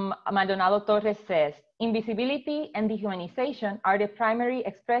 Maldonado Torres says, invisibility and dehumanization are the primary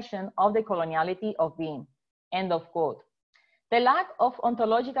expression of the coloniality of being, end of quote. The lack of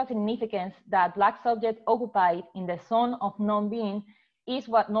ontological significance that Black subjects occupied in the zone of non-being is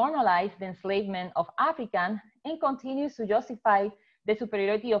what normalized the enslavement of African and continues to justify the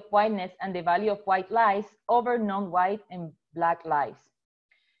superiority of whiteness and the value of white lives over non-white and Black lives.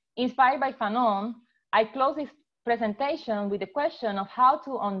 Inspired by Fanon, I close this presentation with the question of how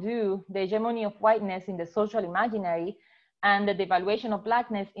to undo the hegemony of whiteness in the social imaginary and the devaluation of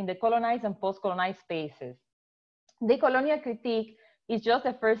Blackness in the colonized and post-colonized spaces. The colonial critique is just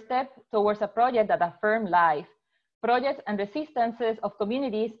the first step towards a project that affirms life, projects and resistances of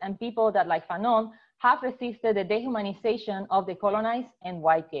communities and people that, like Fanon, have resisted the dehumanization of the colonized and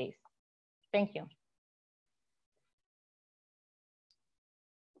white gaze. Thank you.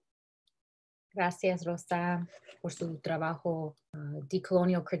 Gracias, Rosa, por su trabajo,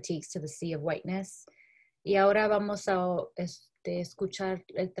 Decolonial Critiques to the Sea of Whiteness. Y ahora vamos a escuchar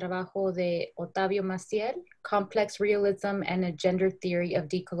el trabajo de Otavio Maciel, Complex Realism and a Gender Theory of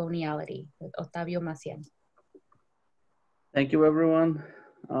Decoloniality. Otavio Maciel. Thank you, everyone.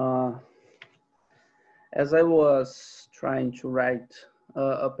 As I was trying to write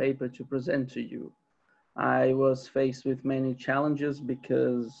a paper to present to you, I was faced with many challenges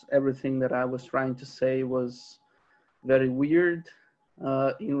because everything that I was trying to say was very weird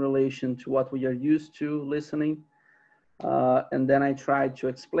in relation to what we are used to listening. And then I tried to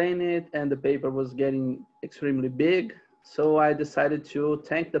explain it and the paper was getting extremely big. So I decided to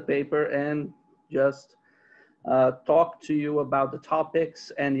tank the paper and just talk to you about the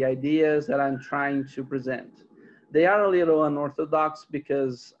topics and the ideas that I'm trying to present. They are a little unorthodox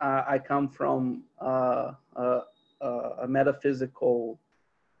because I come from a metaphysical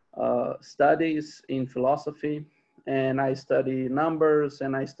studies in philosophy, and I study numbers,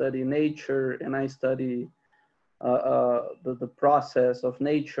 and I study nature, and I study the process of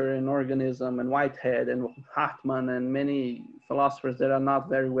nature and organism, and Whitehead and Hartman and many philosophers that are not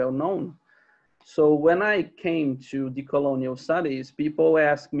very well known. So when I came to decolonial studies, people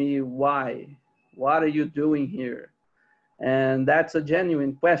ask me why. What are you doing here? And that's a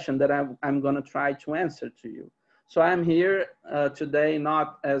genuine question that I'm going to try to answer to you. So I'm here today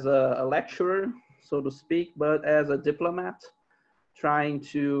not as a lecturer, so to speak, but as a diplomat, trying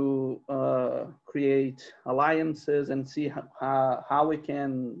to create alliances and see how we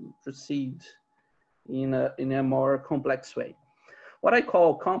can proceed in a more complex way. What I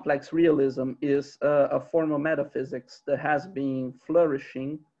call complex realism is a form of metaphysics that has been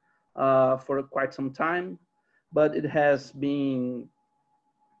flourishing for quite some time, but it has been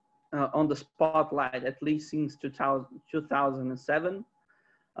on the spotlight at least since 2007,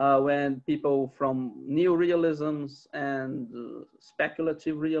 when people from neo-realisms and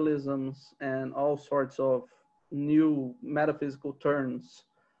speculative realisms and all sorts of new metaphysical turns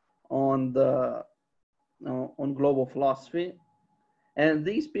on global philosophy. And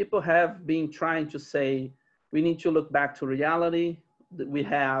these people have been trying to say, we need to look back to reality. We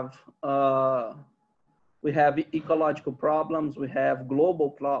have ecological problems, we have global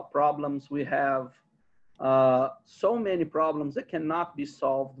problems, we have so many problems that cannot be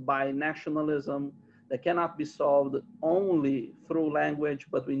solved by nationalism, that cannot be solved only through language,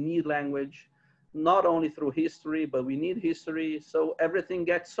 but we need language, not only through history, but we need history. So everything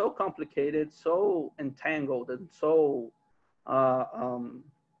gets so complicated, so entangled, and so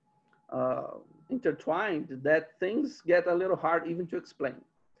intertwined that things get a little hard even to explain.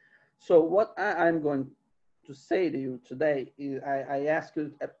 So what I'm going to say to you today is I ask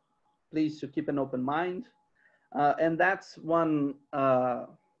you please to keep an open mind. And that's one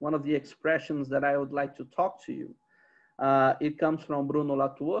of the expressions that I would like to talk to you. It comes from Bruno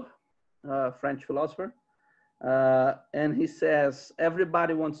Latour, French philosopher. And he says,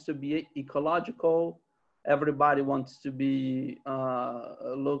 everybody wants to be ecological. Everybody wants to be,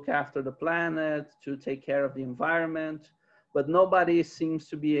 look after the planet, to take care of the environment, but nobody seems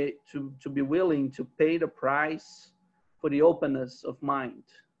to be willing to pay the price for the openness of mind,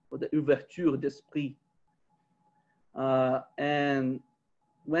 for the ouverture d'esprit. And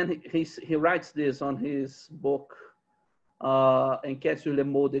when he writes this on his book, Enquête sur les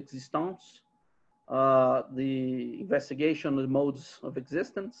modes d'existence, the investigation of the modes of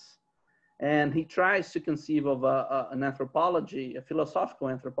existence, and he tries to conceive of an anthropology, a philosophical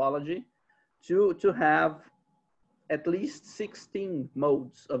anthropology, to have at least 16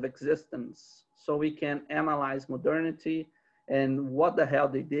 modes of existence, so we can analyze modernity and what the hell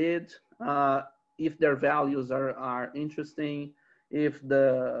they did, if their values are interesting, if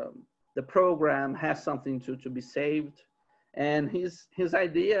the program has something to be saved. And his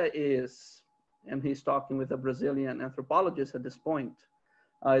idea is, and he's talking with a Brazilian anthropologist at this point,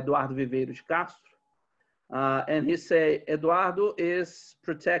 Eduardo Viveiros Castro, and he say Eduardo is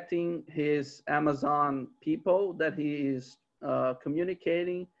protecting his Amazon people that he is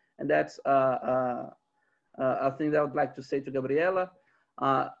communicating, and that's a thing that I would like to say to Gabriela,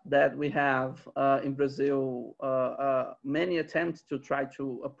 that we have in Brazil many attempts to try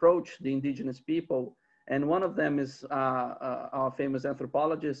to approach the indigenous people And one of them is our famous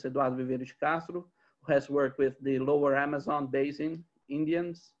anthropologist, Eduardo Viveiro de Castro, who has worked with the lower Amazon basin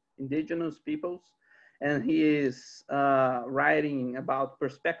indigenous peoples. And he is writing about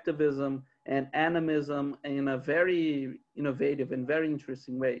perspectivism and animism in a very innovative and very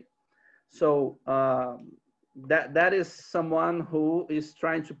interesting way. So that is someone who is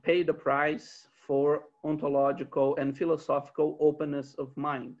trying to pay the price for ontological and philosophical openness of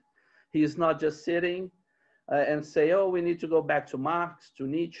mind. He is not just sitting and say, oh, we need to go back to Marx, to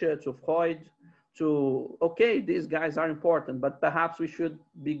Nietzsche, to Freud, to, okay, these guys are important, but perhaps we should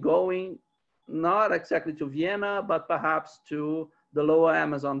be going not exactly to Vienna, but perhaps to the lower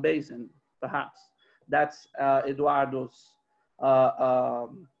Amazon basin, perhaps. That's Eduardo's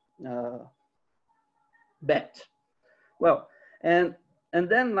bet. Well, and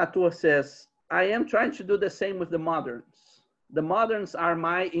then Latour says, I am trying to do the same with the moderns. The moderns are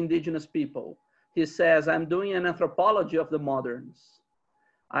my indigenous people. He says, I'm doing an anthropology of the moderns.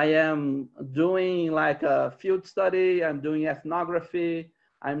 I am doing like a field study, I'm doing ethnography,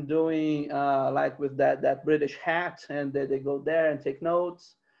 I'm doing like with that British hat, and they go there and take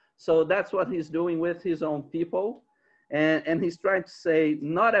notes. So that's what he's doing with his own people. And he's trying to say,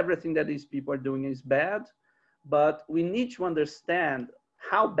 not everything that these people are doing is bad, but we need to understand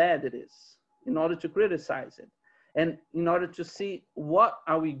how bad it is in order to criticize it. And in order to see what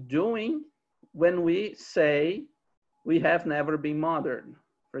are we doing when we say we have never been modern,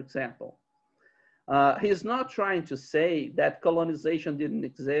 for example. He's not trying to say that colonization didn't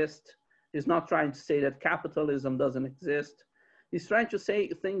exist. He's not trying to say that capitalism doesn't exist. He's trying to say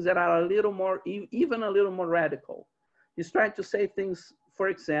things that are a little more, even a little more radical. He's trying to say things, for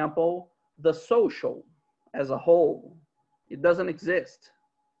example, the social as a whole, it doesn't exist.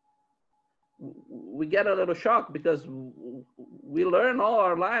 We get a little shocked because we learn all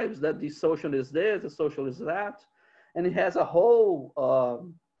our lives that the social is this, the social is that, and it has a whole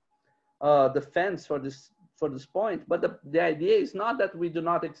defense for this point. But the idea is not that we do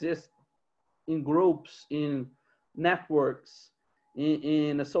not exist in groups, in networks,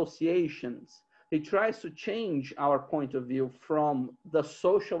 in associations. He tries to change our point of view from the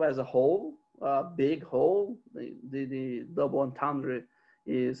social as a whole, big whole. The double entendre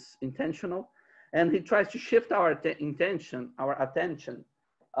is intentional, and he tries to shift our attention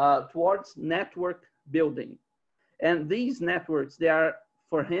towards network building. And these networks, they are,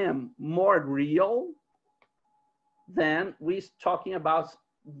 for him, more real than we talking about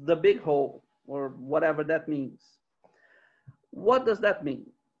the big whole, or whatever that means. What does that mean?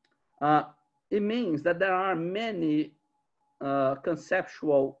 It means that there are many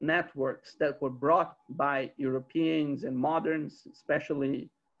conceptual networks that were brought by Europeans and moderns, especially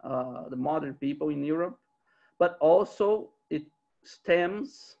the modern people in Europe, but also it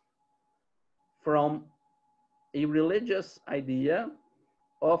stems from a religious idea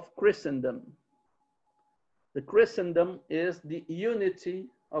of Christendom. The Christendom is the unity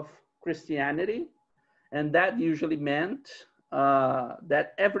of Christianity, and that usually meant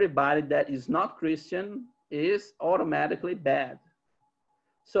that everybody that is not Christian is automatically bad.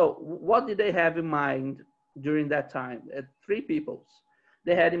 So what did they have in mind during that time? Three peoples.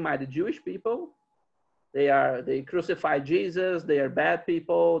 They had in mind the Jewish people. They crucified Jesus. They are bad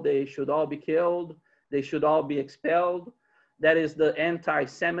people. They should all be killed. They should all be expelled. That is the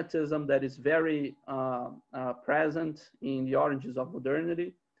anti-Semitism that is very present in the origins of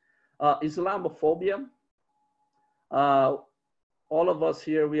modernity. Islamophobia. All of us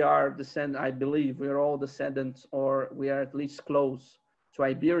here, we are I believe we are all descendants, or we are at least close to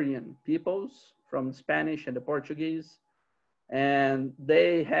Iberian peoples from Spanish and the Portuguese. And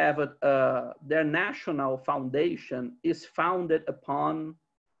they have their national foundation is founded upon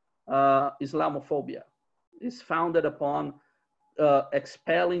Islamophobia. It's founded upon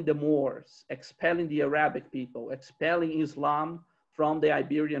expelling the Moors, expelling the Arabic people, expelling Islam from the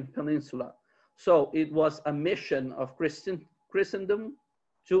Iberian Peninsula. So it was a mission of Christendom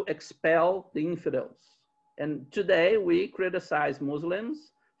to expel the infidels. And today we criticize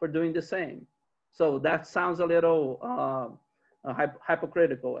Muslims for doing the same. So that sounds a little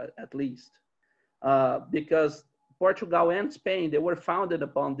hypocritical, at least, because Portugal and Spain, they were founded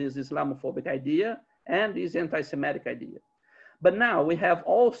upon this Islamophobic idea and this anti-Semitic idea. But now we have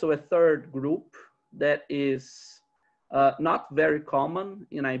also a third group that is not very common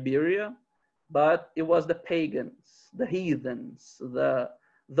in Iberia, but it was the pagans, the heathens,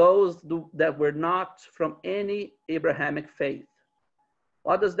 those that were not from any Abrahamic faith.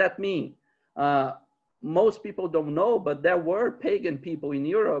 What does that mean? Most people don't know, but there were pagan people in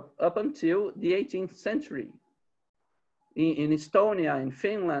Europe up until the 18th century. In Estonia, in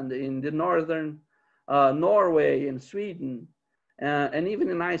Finland, in the northern Norway and Sweden, and even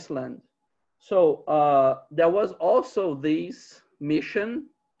in Iceland. So there was also this mission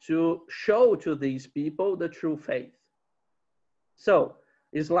to show to these people the true faith. So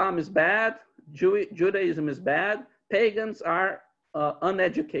Islam is bad, Judaism is bad, pagans are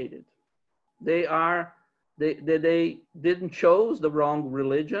uneducated. They didn't choose the wrong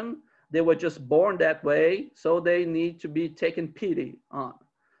religion. They were just born that way, so they need to be taken pity on.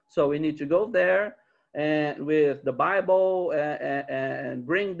 So we need to go there and with the Bible and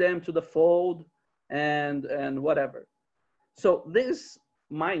bring them to the fold and whatever. So this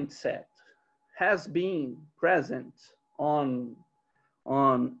mindset has been present on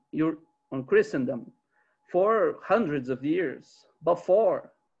Christendom for hundreds of years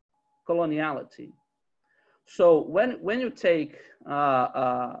before coloniality. So when you take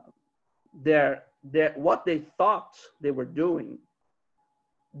what they thought they were doing,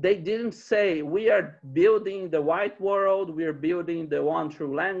 they didn't say, we are building the white world, we are building the one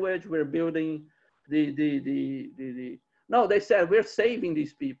true language, we're building no, they said, we're saving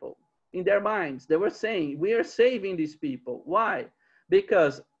these people. In their minds, they were saying, we are saving these people. Why?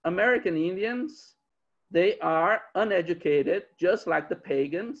 Because American Indians, they are uneducated, just like the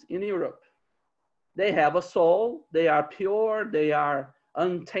pagans in Europe. They have a soul, they are pure, they are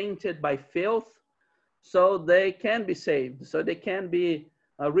untainted by filth, so they can be saved, so they can be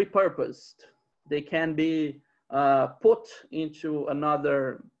repurposed, they can be put into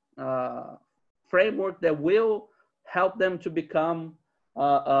another framework that will help them to become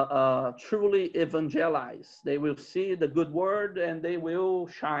truly evangelized. They will see the good word and they will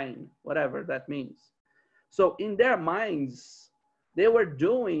shine, whatever that means. So in their minds, they were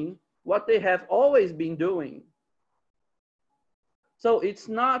doing what they have always been doing. So it's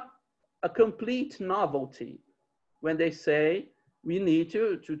not a complete novelty when they say we need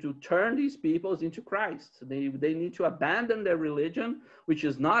to turn these peoples into Christ. They need to abandon their religion, which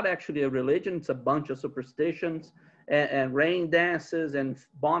is not actually a religion. It's a bunch of superstitions and rain dances and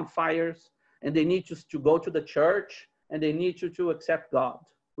bonfires. And they need to go to the church and they need to accept God.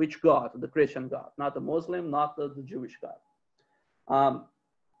 Which God? The Christian God, not the Muslim, not the Jewish God.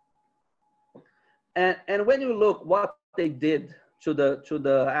 And when you look what they did to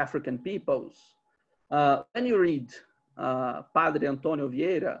the African peoples, when you read Padre Antonio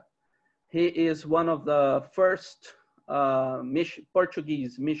Vieira, he is one of the first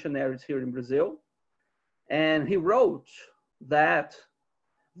Portuguese missionaries here in Brazil. And he wrote that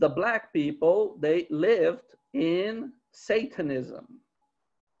the Black people, they lived in Satanism.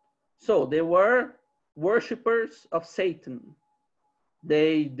 So they were worshipers of Satan.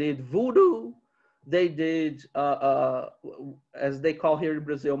 They did voodoo. They did, as they call here in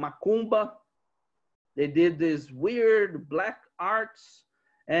Brazil, macumba. They did these weird black arts,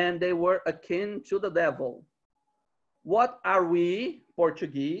 and they were akin to the devil. What are we,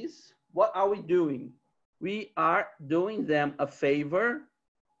 Portuguese? What are we doing? We are doing them a favor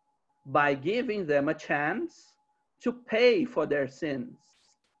by giving them a chance to pay for their sins.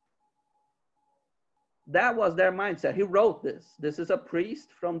 That was their mindset. He wrote this. This is a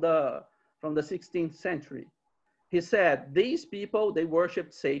priest from the 16th century. He said, these people, they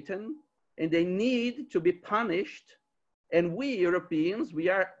worship Satan and they need to be punished. And we Europeans, we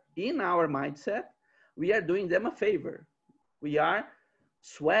are in our mindset, we are doing them a favor. We are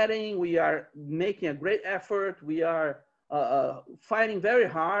sweating, we are making a great effort, we are fighting very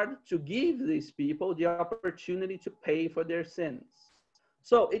hard to give these people the opportunity to pay for their sins.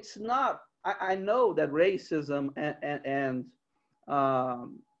 So it's not, I know that racism and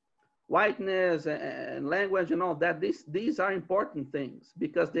whiteness and language and all that, these are important things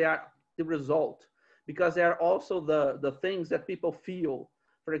because they are the result, because they are also the things that people feel.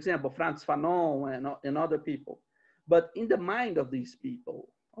 For example, Frantz Fanon and other people. But in the mind of these people,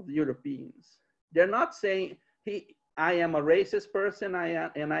 of the Europeans, they're not saying, I am a racist person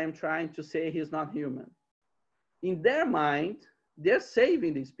and I am trying to say he's not human. In their mind, they're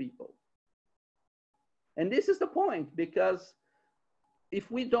saving these people. And this is the point, because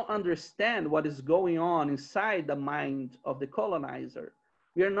if we don't understand what is going on inside the mind of the colonizer,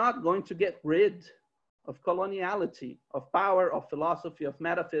 we are not going to get rid of coloniality, of power, of philosophy, of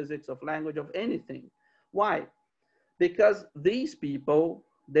metaphysics, of language, of anything. Why? Because these people,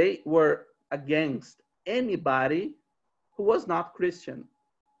 they were against anybody who was not Christian.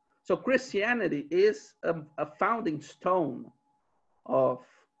 So Christianity is a founding stone of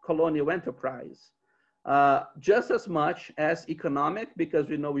colonial enterprise. Just as much as economic, because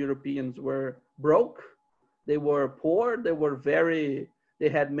we know Europeans were broke, they were poor, they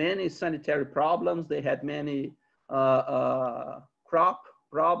had many sanitary problems, they had many crop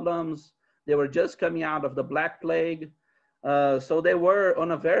problems, They were just coming out of the Black Plague. So they were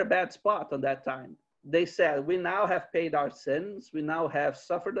on a very bad spot on that time. They said, we now have paid our sins. We now have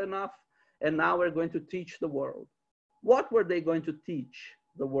suffered enough. And now we're going to teach the world. What were they going to teach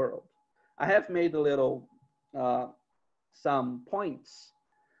the world? I have made a little, some points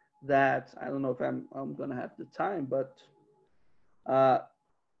that I don't know if I'm going to have the time, but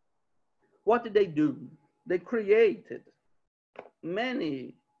what did they do? They created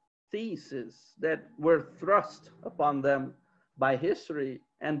many theses that were thrust upon them by history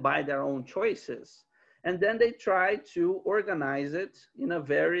and by their own choices. And then they tried to organize it in a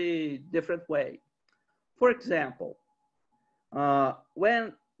very different way. For example,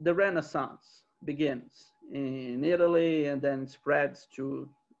 when the Renaissance begins in Italy and then spreads to,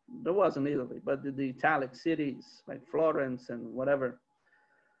 there wasn't Italy, but the Italic cities like Florence and whatever.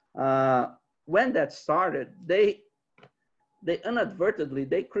 When that started, they inadvertently,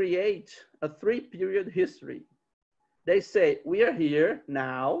 they create a 3-period history. They say, we are here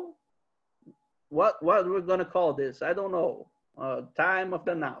now. What we're gonna call this? I don't know, time of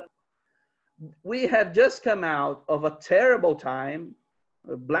the now. We have just come out of a terrible time,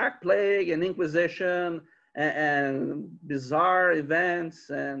 a Black Plague and Inquisition and bizarre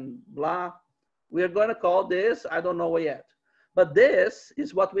events and blah. We are gonna call this, I don't know yet. But this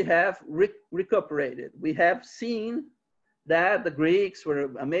is what we have recuperated. We have seen that the Greeks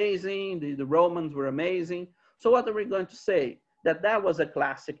were amazing, the Romans were amazing. So what are we going to say? That was a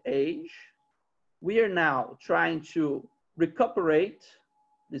classic age. We are now trying to recuperate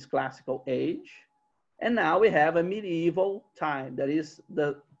this classical age. And now we have a medieval time that is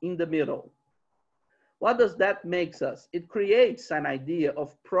in the middle. What does that make us? It creates an idea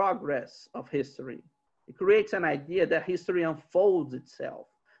of progress of history. It creates an idea that history unfolds itself,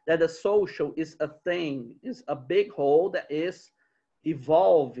 that the social is a thing, is a big whole that is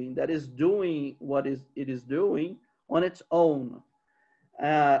evolving, that is doing what it is doing on its own.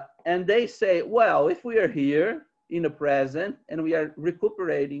 And they say, well, if we are here in the present and we are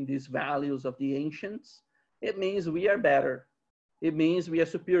recuperating these values of the ancients, it means we are better. It means we are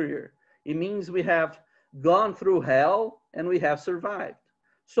superior. It means we have gone through hell and we have survived.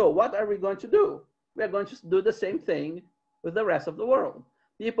 So what are we going to do? We are going to do the same thing with the rest of the world.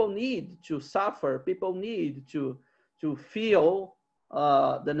 People need to suffer. People need to feel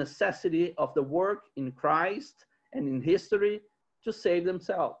the necessity of the work in Christ and in history to save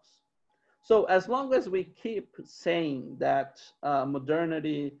themselves. So as long as we keep saying that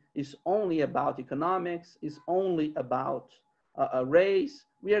modernity is only about economics, is only about a race,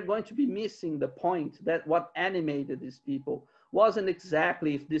 we are going to be missing the point that what animated these people wasn't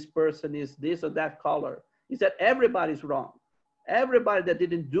exactly if this person is this or that color. It's that everybody's wrong. Everybody that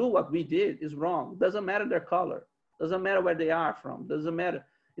didn't do what we did is wrong. Doesn't matter their color. Doesn't matter where they are from. Doesn't matter.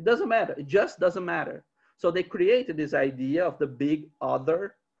 It doesn't matter. It just doesn't matter. So they created this idea of the big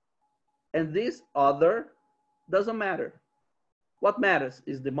other, and this other doesn't matter. What matters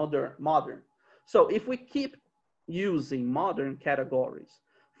is the modern. So if we keep using modern categories,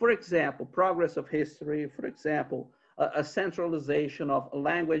 for example, progress of history, for example, a centralization of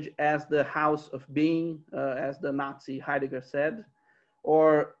language as the house of being, as the Nazi Heidegger said,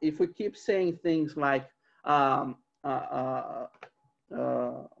 or if we keep saying things like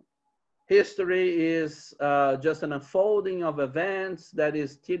history is just an unfolding of events that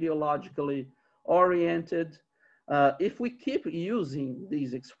is teleologically oriented. If we keep using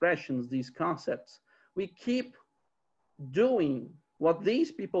these expressions, these concepts, we keep doing what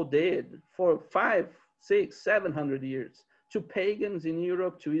these people did for 500, 600, 700 years to pagans in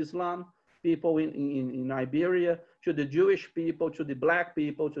Europe, to Islam, people in Iberia, to the Jewish people, to the Black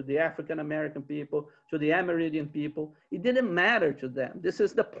people, to the African-American people, to the Amerindian people. It didn't matter to them. This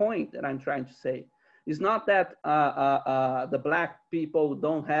is the point that I'm trying to say. It's not that the Black people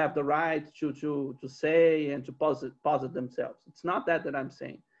don't have the right to say and to posit themselves. It's not that I'm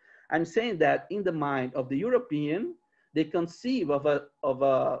saying. I'm saying that in the mind of the European, they conceive of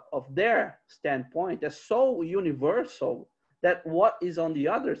their standpoint as so universal that what is on the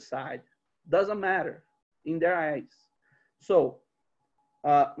other side doesn't matter in their eyes. So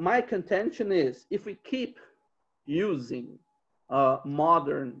my contention is, if we keep using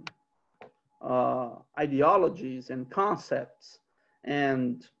modern ideologies and concepts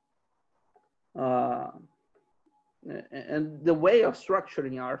and the way of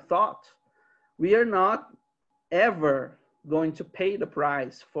structuring our thought, we are not ever going to pay the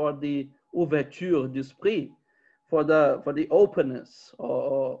price for the ouverture d'esprit, for the openness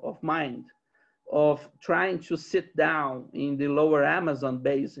of mind, of trying to sit down in the lower Amazon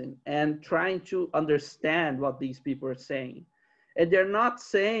basin and trying to understand what these people are saying. And they're not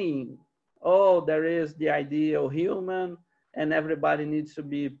saying oh, there is the ideal human and everybody needs to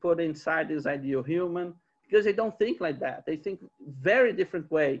be put inside this ideal human, because they don't think like that. They think very different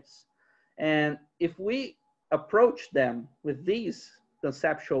ways. And if we approach them with these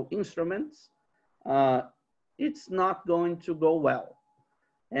conceptual instruments, it's not going to go well.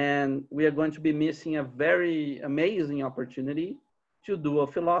 And we are going to be missing a very amazing opportunity to do a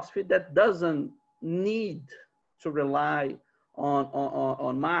philosophy that doesn't need to rely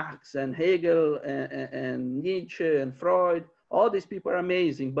on Marx and Hegel and Nietzsche and Freud. All these people are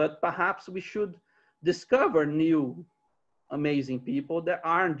amazing, but perhaps we should discover new amazing people that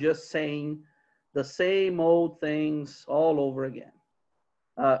aren't just saying the same old things all over again.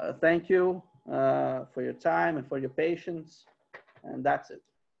 Thank you for your time and for your patience, and that's it.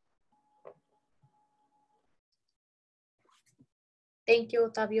 Thank you,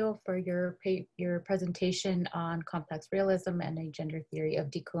 Otavio, for your presentation on complex realism and a gender theory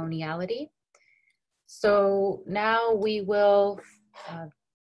of decoloniality. So now we will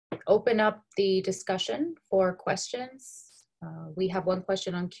open up the discussion for questions. We have one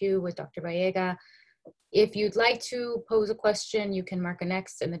question on queue with Dr. Vallega. If you'd like to pose a question, you can mark an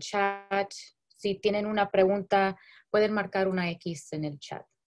X in the chat. Si tienen una pregunta, pueden marcar una X en el chat.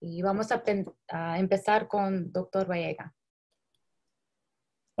 Y vamos a empezar con Dr. Vallega.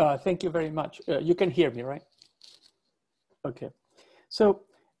 Thank you very much. You can hear me, right? Okay. So,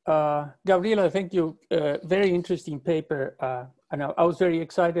 Gabriela, thank you. Very interesting paper. And I was very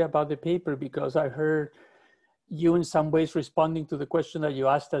excited about the paper because I heard you in some ways responding to the question that you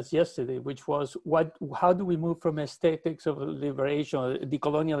asked us yesterday, which was, how do we move from aesthetics of liberation, or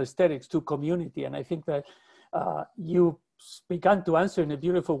decolonial aesthetics, to community? And I think that you began to answer in a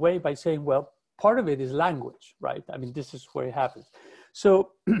beautiful way by saying, well, part of it is language, right? I mean, this is where it happens.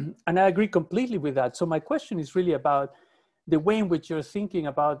 So, and I agree completely with that. So my question is really about the way in which you're thinking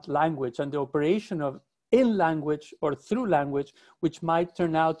about language and the operation of in language or through language, which might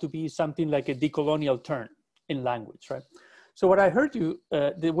turn out to be something like a decolonial turn in language, right? So what I heard you,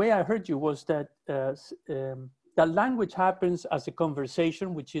 the way I heard you was that that language happens as a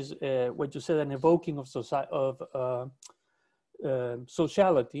conversation, which is what you said, an evoking of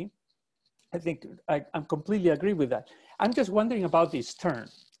sociality. I think I'm completely agree with that. I'm just wondering about this term.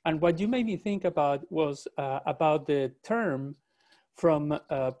 And what you made me think about was about the term from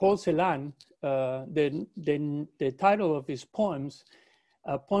Paul Celan, the title of his poems,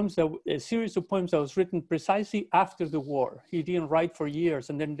 a series of poems that was written precisely after the war. He didn't write for years.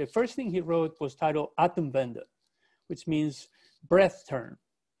 And then the first thing he wrote was titled Atemwende, which means breath turn.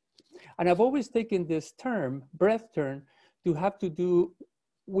 And I've always taken this term, breath turn, to have to do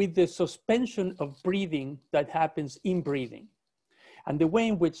with the suspension of breathing that happens in breathing. And the way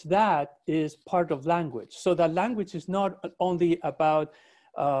in which that is part of language. So that language is not only about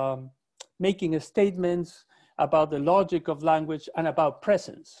making statements about the logic of language and about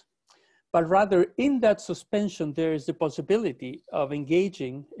presence, but rather in that suspension, there is the possibility of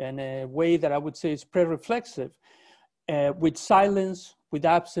engaging in a way that I would say is pre-reflexive with silence, with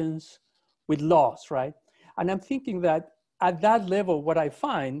absence, with loss, right? And I'm thinking that at that level, what I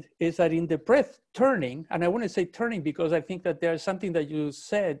find is that in the breath turning, and I want to say turning because I think that there's something that you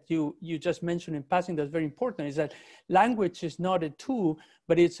said, you just mentioned in passing that's very important, is that language is not a tool,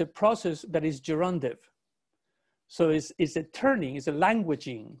 but it's a process that is gerundive. So it's a turning, it's a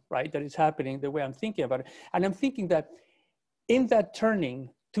languaging, right, that is happening the way I'm thinking about it. And I'm thinking that in that turning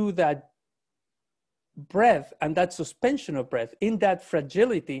to that breath and that suspension of breath, in that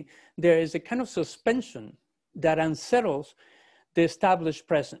fragility, there is a kind of suspension that unsettles the established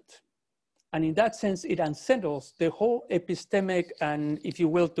present. And in that sense, it unsettles the whole epistemic, and if you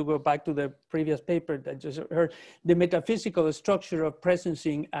will, to go back to the previous paper that just heard, the metaphysical structure of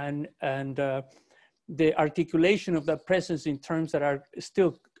presencing and the articulation of that presence in terms that are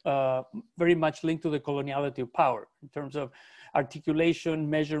still very much linked to the coloniality of power, in terms of articulation,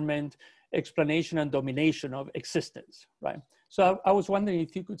 measurement, explanation, and domination of existence, right? So I was wondering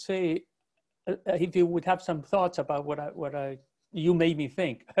if you could say, if you would have some thoughts about what you made me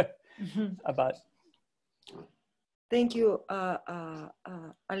think about. Thank you,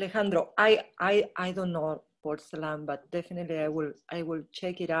 Alejandro. I don't know porcelain, but definitely I will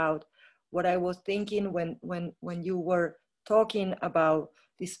check it out. What I was thinking when you were talking about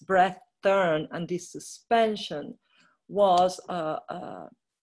this breath turn and this suspension was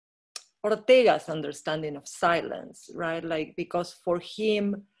Ortega's understanding of silence, right? Like, because for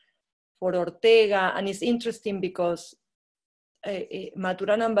him, for Ortega, and it's interesting because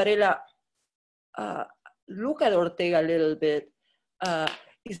Maturana and Varela look at Ortega a little bit,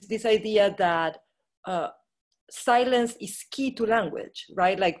 is this idea that silence is key to language,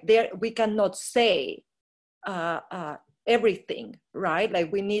 right? Like there, we cannot say everything, right?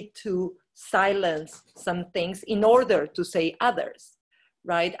 Like we need to silence some things in order to say others,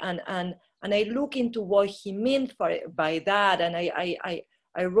 right? And I look into what he meant by that, and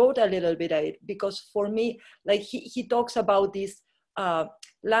I wrote a little bit because for me, like he talks about this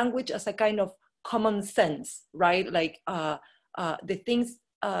language as a kind of common sense, right? Like the things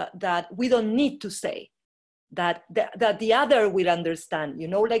that we don't need to say, that the other will understand, you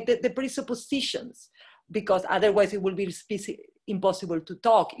know, like the presuppositions, because otherwise it will be impossible to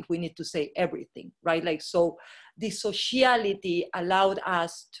talk if we need to say everything, right? Like, so the sociality allowed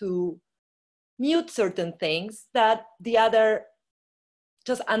us to mute certain things that the other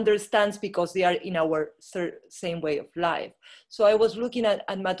just understands because they are in our same way of life. So I was looking at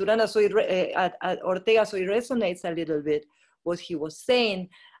Maturana, so at Ortega, so it resonates a little bit what he was saying.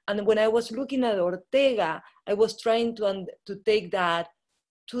 And when I was looking at Ortega, I was trying to take that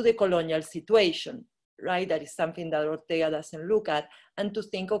to the colonial situation, right? That is something that Ortega doesn't look at, and to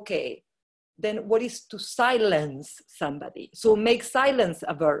think, okay, then what is to silence somebody? So make silence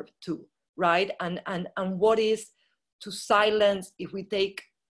a verb too, right? And what is to silence if we take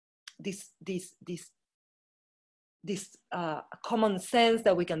this common sense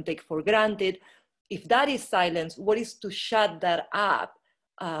that we can take for granted? If that is silence, what is to shut that up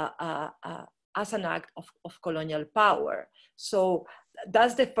as an act of colonial power? So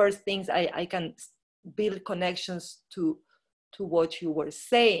that's the first things I can build connections to what you were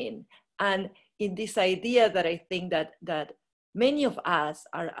saying. And in this idea that I think that many of us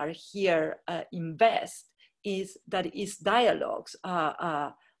are here invest is dialogues.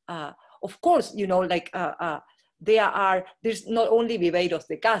 Of course, you know, like there's not only Viveiros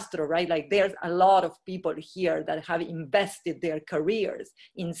de Castro, right? Like there's a lot of people here that have invested their careers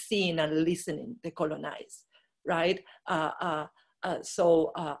in seeing and listening decolonize, right? And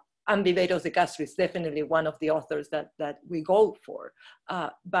Viveiros de Castro is definitely one of the authors that we go for.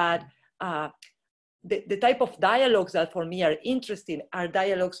 But the type of dialogues that for me are interesting are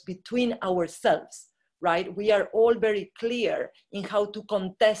dialogues between ourselves, right? We are all very clear in how to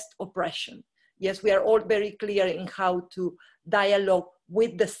contest oppression. Yes, we are all very clear in how to dialogue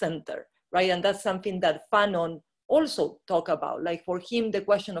with the center, right? And that's something that Fanon also talked about. Like for him, the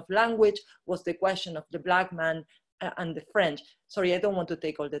question of language was the question of the Black man and the French. Sorry, I don't want to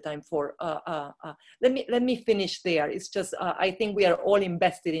take all the time for, let me finish there. It's just, I think we are all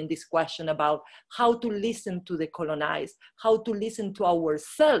invested in this question about how to listen to the colonized, how to listen to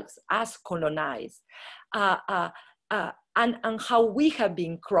ourselves as colonized, and how we have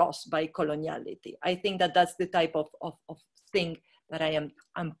been crossed by coloniality. I think that that's the type of thing that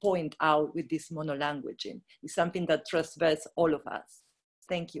I'm point out with this monolanguaging. It's something that traverses all of us.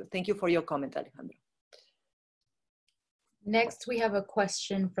 Thank you. Thank you for your comment, Alejandro. Next, we have a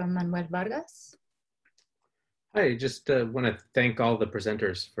question from Manuel Vargas. I just want to thank all the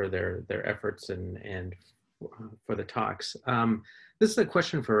presenters for their efforts and for the talks. This is a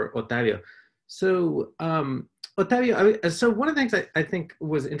question for Otavio. So Otavio, so one of the things I think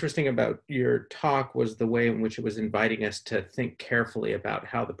was interesting about your talk was the way in which it was inviting us to think carefully about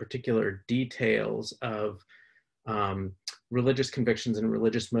how the particular details of religious convictions and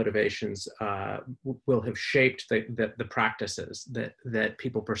religious motivations will have shaped the practices that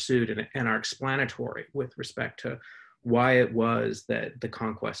people pursued and are explanatory with respect to why it was that the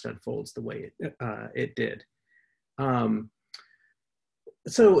conquest unfolds the way it did. But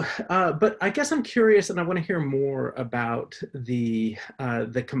I guess I'm curious, and I want to hear more about the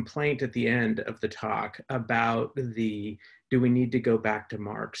complaint at the end of the talk about do we need to go back to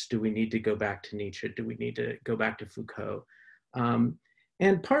Marx? Do we need to go back to Nietzsche? Do we need to go back to Foucault?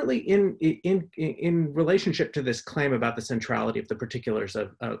 And partly in relationship to this claim about the centrality of the particulars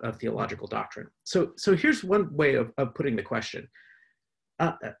of theological doctrine. So here's one way of putting the question.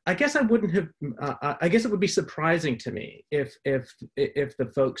 I guess I wouldn't have. I guess it would be surprising to me if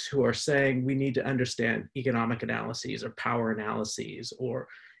the folks who are saying we need to understand economic analyses or power analyses or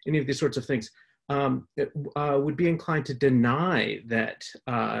any of these sorts of things would be inclined to deny that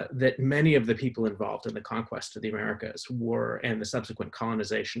that many of the people involved in the conquest of the Americas and the subsequent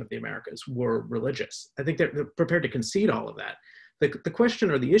colonization of the Americas were religious. I think they're prepared to concede all of that. The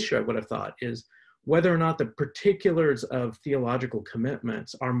question or the issue I would have thought is whether or not the particulars of theological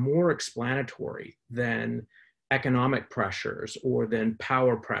commitments are more explanatory than economic pressures or than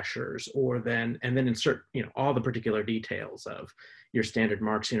power pressures and then insert, all the particular details of your standard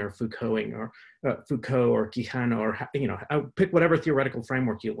Marxian or Foucault or Quijano or, pick whatever theoretical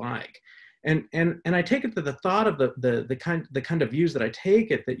framework you like. And I take it that the thought of the kind of views that I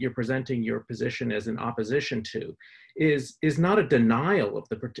take it that you're presenting your position as in opposition to is not a denial of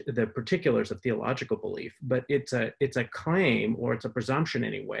the particulars of theological belief, but it's a claim, or it's a presumption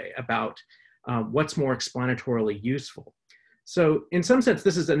anyway, about what's more explanatorily useful. So in some sense,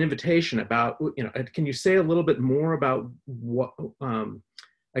 this is an invitation about, can you say a little bit more about what,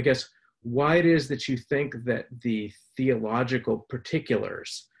 I guess, why it is that you think that the theological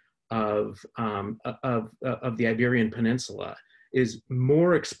particulars of the Iberian Peninsula is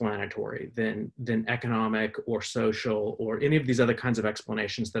more explanatory than economic or social or any of these other kinds of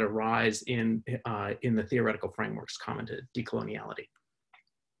explanations that arise in the theoretical frameworks common to decoloniality?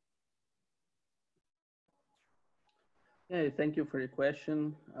 Yeah, thank you for your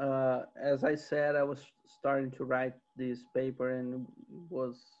question. As I said, I was starting to write this paper and it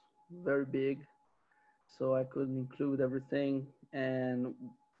was very big, so I couldn't include everything. And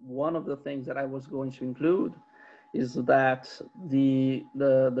one of the things that I was going to include is that the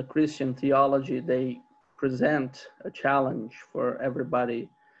Christian theology, they present a challenge for everybody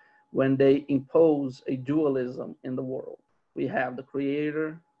when they impose a dualism in the world. We have the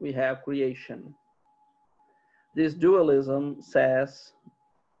creator, we have creation. This dualism says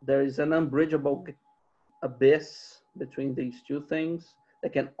there is an unbridgeable abyss between these two things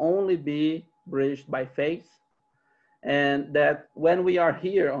that can only be bridged by faith. And that when we are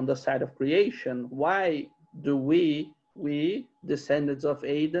here on the side of creation, why do we descendants of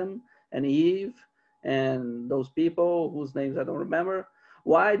Adam and Eve and those people whose names I don't remember,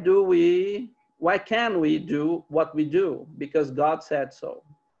 why can we do what we do? Because God said so.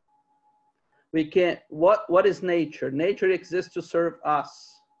 We can't, what is nature? Nature exists to serve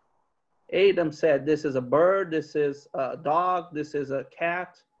us. Adam said, this is a bird, this is a dog, this is a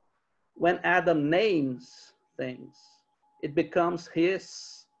cat. When Adam names things, it becomes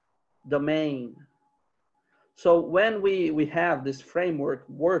his domain. So when we have this framework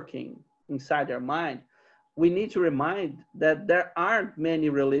working inside our mind, we need to remind that there aren't many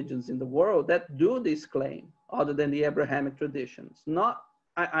religions in the world that do this claim other than the Abrahamic traditions.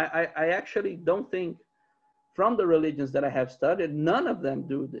 I actually don't think, from the religions that I have studied, none of them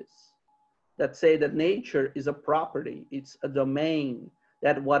do this, that say that nature is a property, it's a domain,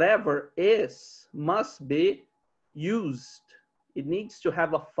 that whatever is must be used. It needs to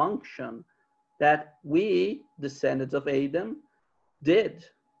have a function that we, descendants of Adam, did.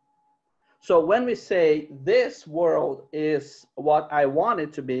 So when we say this world is what I want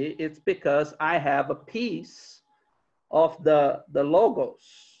it to be, it's because I have a piece of the logos.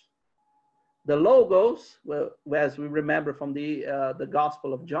 The logos, well, as we remember from the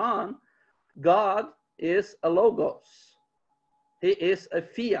Gospel of John, God is a logos. He is a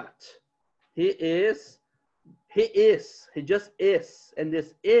fiat. He just is. And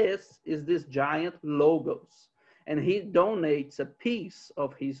this is this giant logos. And he donates a piece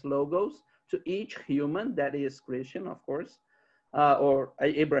of his logos to each human that is Christian, of course, or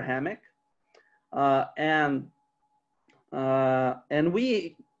Abrahamic. And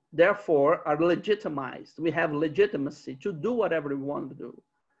we, therefore, are legitimized. We have legitimacy to do whatever we want to do.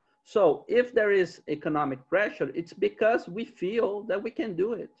 So if there is economic pressure, it's because we feel that we can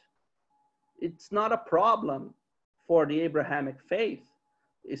do it. It's not a problem for the Abrahamic faith,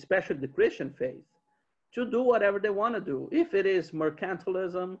 especially the Christian faith, to do whatever they want to do. If it is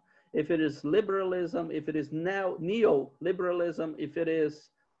mercantilism, if it is liberalism, if it is neoliberalism, if it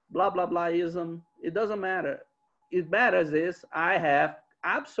is blah, blah, blahism, it doesn't matter. It matters is I have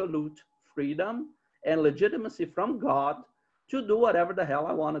absolute freedom and legitimacy from God to do whatever the hell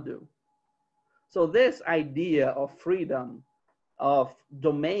I want to do. So this idea of freedom, of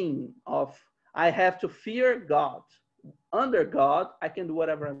domain, of I have to fear God. Under God, I can do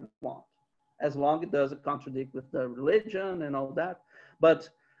whatever I want, as long as it doesn't contradict with the religion and all that. But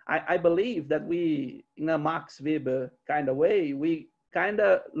I believe that we, in a Max Weber kind of way, we kind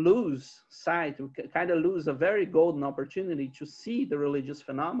of lose sight, we kind of lose a very golden opportunity to see the religious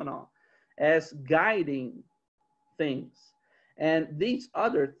phenomenon as guiding things. And these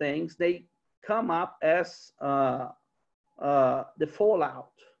other things, they come up as the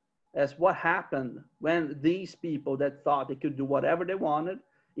fallout, as what happened when these people that thought they could do whatever they wanted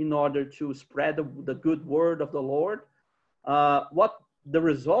in order to spread the good word of the Lord, what the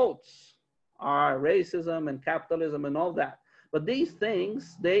results are racism and capitalism and all that. But these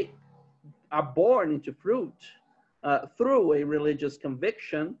things, they are born into fruit through a religious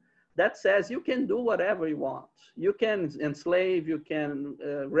conviction that says you can do whatever you want. You can enslave, you can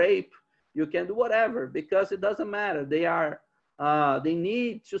rape, you can do whatever, because it doesn't matter. They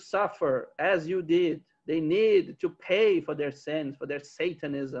need to suffer as you did. They need to pay for their sins, for their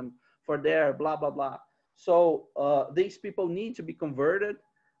Satanism, for their blah, blah, blah. So these people need to be converted,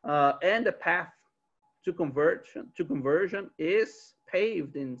 and the path to conversion is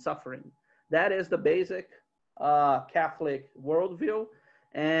paved in suffering. That is the basic Catholic worldview.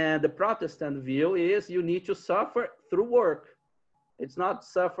 And the Protestant view is you need to suffer through work. It's not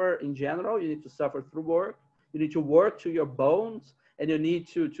suffer in general, you need to suffer through work. You need to work to your bones, and you need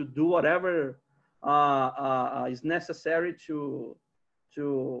to do whatever is necessary to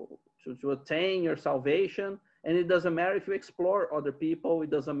attain your salvation. And it doesn't matter if you explore other people,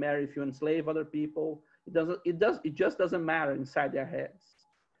 it doesn't matter if you enslave other people, it just doesn't matter inside their heads.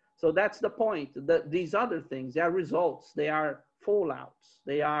 So that's the point. These other things, they are results, they are fallouts,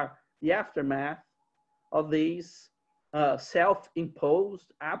 they are the aftermath of these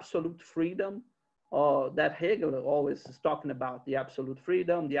self-imposed absolute freedom that Hegel always is talking about, the absolute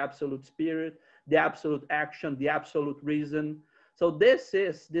freedom, the absolute spirit, the absolute action, the absolute reason. So this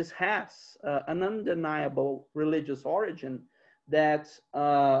has an undeniable religious origin that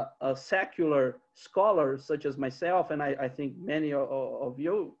secular scholars such as myself, and I think many of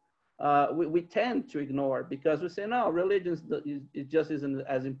you, we tend to ignore, because we say, no, religion it just isn't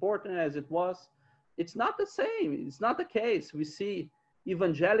as important as it was. It's not the same. It's not the case. We see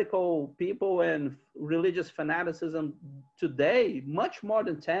evangelical people and religious fanaticism today much more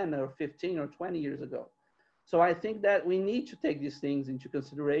than 10 or 15 or 20 years ago. So I think that we need to take these things into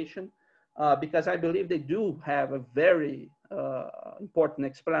consideration because I believe they do have a very important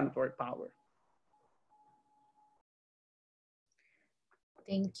explanatory power.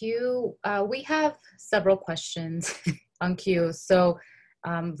 Thank you. We have several questions on queue. So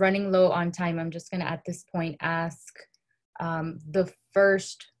running low on time, I'm just going to at this point ask the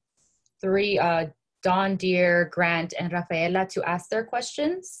first three, Don, Deer, Grant, and Rafaela, to ask their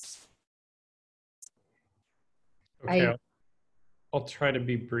questions. Okay, I'll try to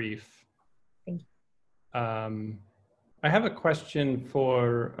be brief. Thank you. I have a question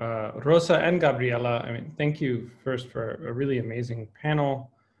for Rosa and Gabriela. I mean, thank you first for a really amazing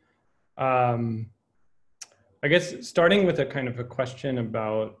panel. I guess starting with a kind of a question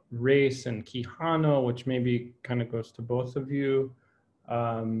about race and Quijano, which maybe kind of goes to both of you.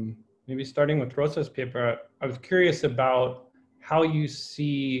 Maybe starting with Rosa's paper, I was curious about how you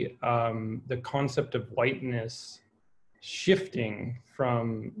see the concept of whiteness shifting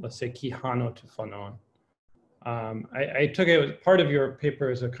from, let's say, Quijano to Fanon. I took it as part of your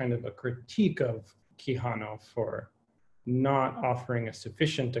paper as a kind of a critique of Quijano for not offering a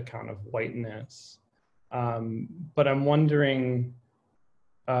sufficient account of whiteness. But I'm wondering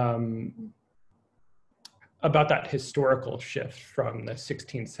about that historical shift from the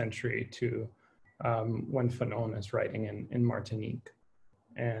 16th century to when Fanon is writing in Martinique.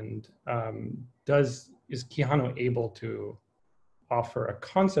 And is Quijano able to offer a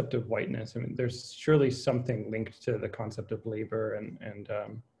concept of whiteness? I mean, there's surely something linked to the concept of labor and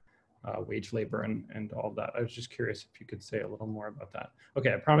wage labor and all that. I was just curious if you could say a little more about that.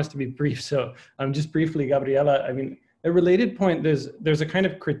 Okay, I promised to be brief, so just briefly, Gabriela, I mean, a related point, there's a kind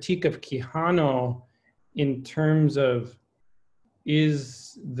of critique of Quijano in terms of,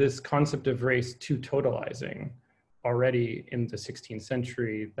 is this concept of race too totalizing already in the 16th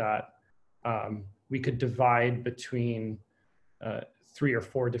century that we could divide between 3 or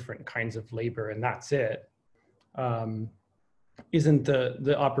 4 different kinds of labor and that's it? Isn't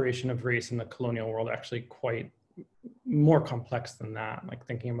the operation of race in the colonial world actually quite more complex than that? Like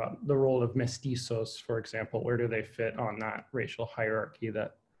thinking about the role of mestizos, for example, where do they fit on that racial hierarchy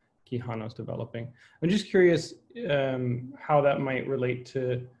that Quijano's developing? I'm just curious how that might relate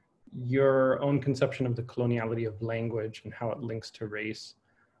to your own conception of the coloniality of language and how it links to race.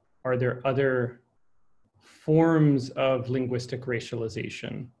 Are there other forms of linguistic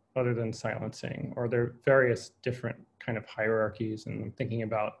racialization other than silencing? Or are there various different kind of hierarchies? And I'm thinking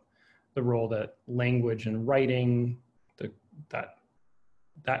about the role that language and writing,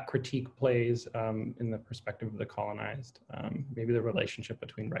 that critique plays in the perspective of the colonized, maybe the relationship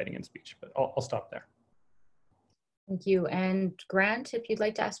between writing and speech, but I'll stop there. Thank you. And Grant, if you'd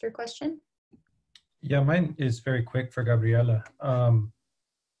like to ask your question. Yeah, mine is very quick for Gabriela.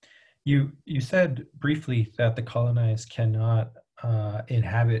 You said briefly that the colonized cannot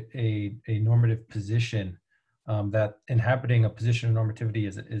inhabit a normative position, that inhabiting a position of normativity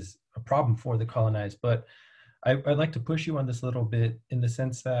is a problem for the colonized. But I'd like to push you on this a little bit in the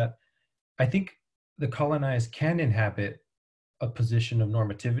sense that I think the colonized can inhabit a position of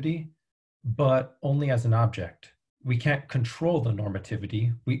normativity, but only as an object. We can't control the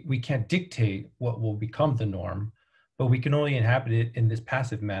normativity. We can't dictate what will become the norm, but we can only inhabit it in this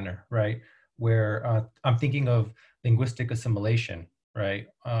passive manner, right? Where I'm thinking of linguistic assimilation, right?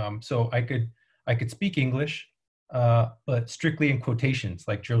 So I could speak English, but strictly in quotations,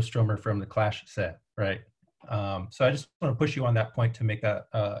 like Joe Strummer from The Clash said, right? So I just want to push you on that point to make that,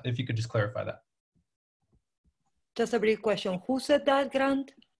 if you could just clarify that. Just a brief question. Who said that,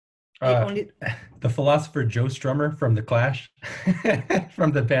 Grant? The philosopher Joe Strummer from The Clash,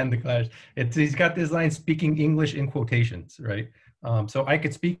 from the band The Clash. He's got this line, speaking English in quotations, right? So I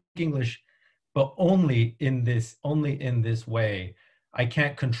could speak English, but only in this way. I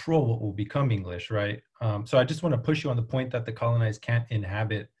can't control what will become English, right? So I just want to push you on the point that the colonized can't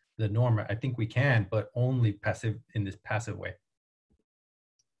inhabit the norm. I think we can, but only passive, in this passive way.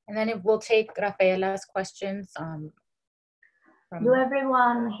 And then we'll take Rafaela's questions. Do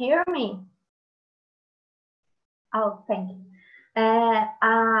everyone hear me? Oh, thank you.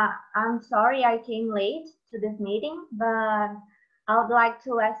 I'm sorry I came late to this meeting, but I would like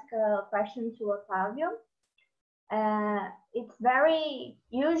to ask a question to Otavio. It's very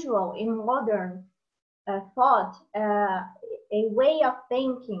usual in modern thought, a way of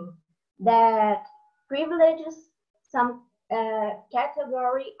thinking that privileges some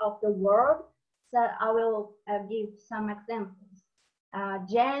category of the world. So I will give some examples.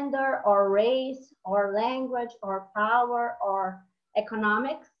 Gender or race or language or power or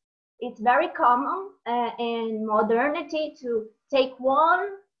economics. It's very common in modernity to take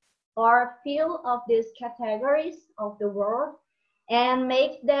one or few of these categories of the world and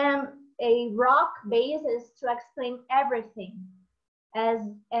make them a rock basis to explain everything as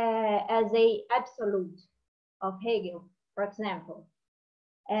a absolute of Hegel, for example.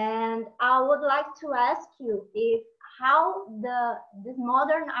 And I would like to ask you if how this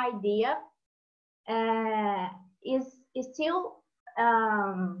modern idea is still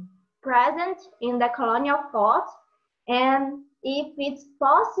present in the colonial thought, and if it's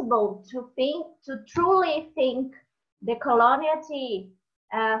possible to truly think the coloniality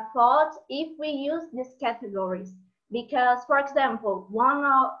thought if we use these categories. Because, for example, one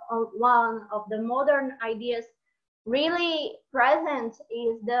of the modern ideas really present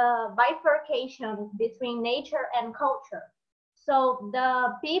is the bifurcation between nature and culture. So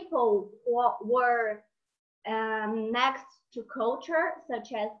the people who were next to culture,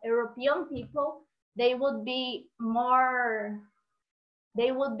 such as European people, they would be better,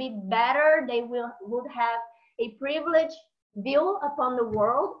 they would have a privileged view upon the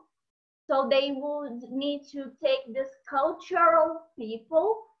world. So they would need to take this cultural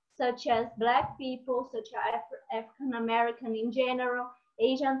people, such as Black people, such as African American in general,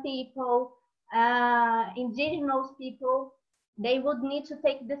 Asian people, indigenous people. They would need to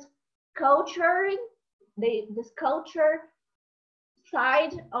take this culture, this culture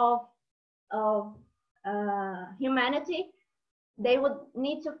side of humanity. They would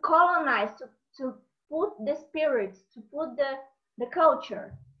need to colonize, to put the spirit, to put the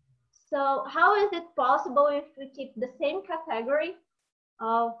culture. So how is it possible if we keep the same category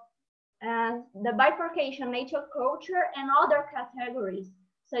of the bifurcation, nature, culture, and other categories,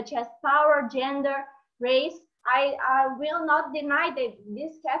 such as power, gender, race? I will not deny that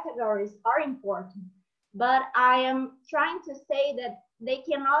these categories are important, but I am trying to say that they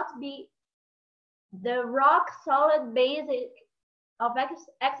cannot be the rock solid basic of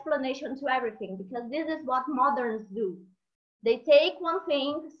explanation to everything, because this is what moderns do. They take one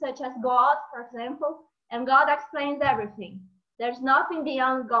thing, such as God, for example, and God explains everything. There's nothing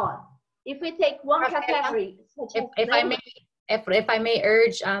beyond God. If we take one category, such as if I may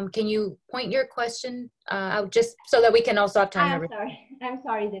urge, can you point your question out just so that we can also have time? I'm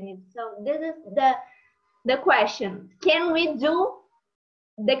sorry, Denise. So this is the question. Can we do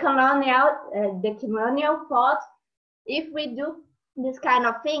the colonial thought if we do this kind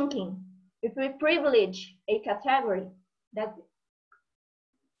of thinking? If we privilege a category? That's it.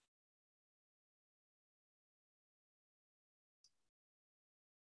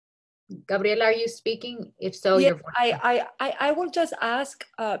 Gabriela, are you speaking? If so, yes, I will just ask,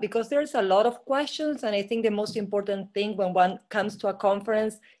 because there's a lot of questions, and I think the most important thing when one comes to a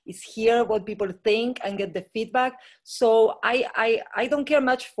conference is hear what people think and get the feedback. So I don't care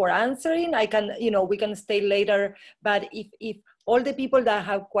much for answering. I can, we can stay later, but if all the people that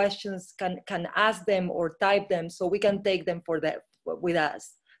have questions can ask them or type them, so we can take them with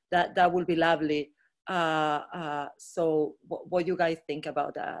us, that will be lovely. So what do you guys think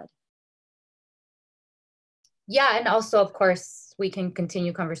about that? Yeah, and also, of course, we can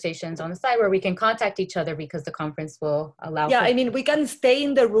continue conversations on the side where we can contact each other because the conference will allow. Yeah, I mean, we can stay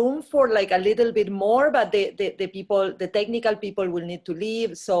in the room for like a little bit more, but the people, the technical people will need to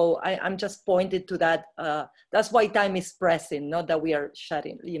leave. So I'm just pointed to that. That's why time is pressing, not that we are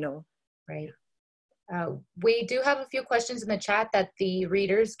shutting, Right. We do have a few questions in the chat that the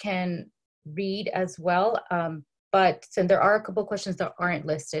readers can read as well, but so there are a couple questions that aren't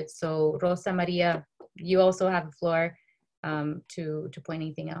listed. So Rosa, Maria, you also have the floor to point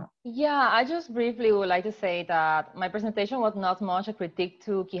anything out. Yeah, I just briefly would like to say that my presentation was not much a critique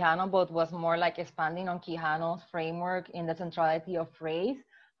to Quijano, but was more like expanding on Quijano's framework in the centrality of race.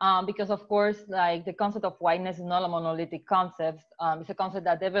 Because of course, like the concept of whiteness is not a monolithic concept. It's a concept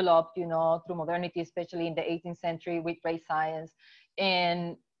that developed, you know, through modernity, especially in the 18th century with race science.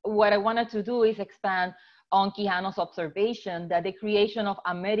 And what I wanted to do is expand on Quijano's observation that the creation of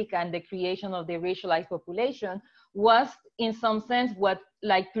America and the creation of the racialized population was in some sense what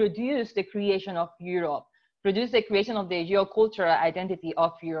like produced the creation of Europe, produced the creation of the geocultural identity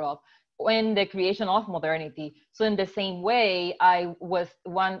of Europe and the creation of modernity. So in the same way, I was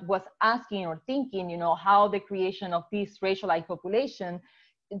asking or thinking, you know, how the creation of this racialized population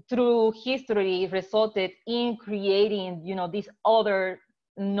through history resulted in creating, you know, this other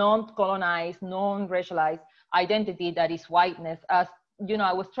non-colonized, non-racialized identity that is whiteness. As you know,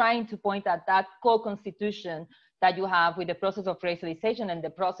 I was trying to point at that co-constitution that you have with the process of racialization and the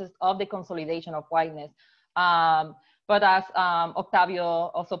process of the consolidation of whiteness. But as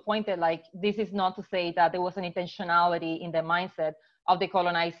Otavio also pointed, like, this is not to say that there was an intentionality in the mindset of the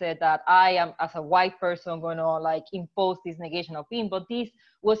colonizer that I am, as a white person, going to like impose this negation of being, but this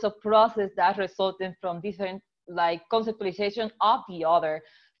was a process that resulted from different like conceptualization of the other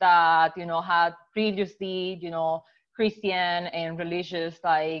that, you know, had previously, you know, Christian and religious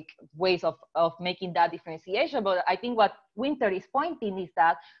like ways of making that differentiation. But I think what Winter is pointing is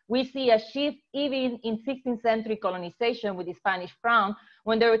that we see a shift even in 16th century colonization with the Spanish crown,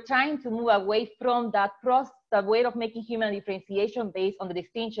 when they were trying to move away from that process, the way of making human differentiation based on the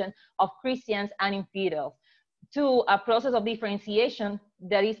distinction of Christians and infidels, to a process of differentiation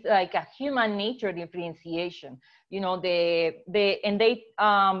that is like a human nature differentiation. You know,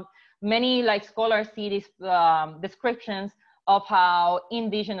 many like scholars see these descriptions of how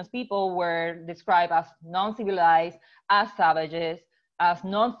indigenous people were described as non-civilized, as savages, as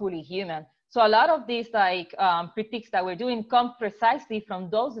non-fully human. So a lot of these like critiques that we're doing come precisely from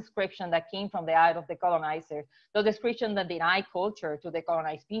those descriptions that came from the eye of the colonizer, those descriptions that deny culture to the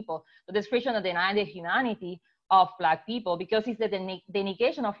colonized people, the description that deny the humanity of Black people, because it's the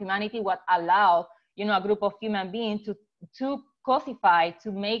negation of humanity what allowed, you know, a group of human beings to codify,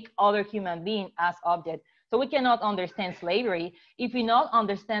 to make other human beings as objects. So we cannot understand slavery if we not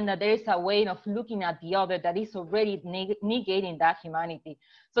understand that there is a way of looking at the other that is already negating that humanity.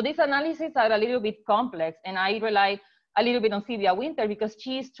 So these analyses are a little bit complex, and I rely a little bit on Sylvia Winter because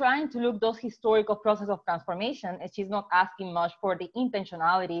she's trying to look those historical processes of transformation, and she's not asking much for the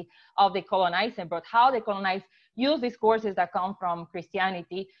intentionality of the colonizer, but how the colonized use discourses that come from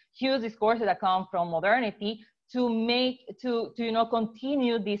Christianity, use discourses that come from modernity to you know,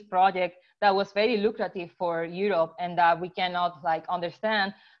 continue this project that was very lucrative for Europe, and that we cannot like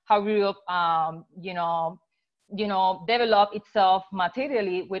understand how Europe, you know, develop itself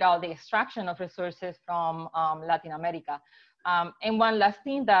materially without the extraction of resources from Latin America. And one last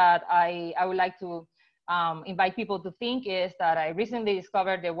thing that I would like to invite people to think is that I recently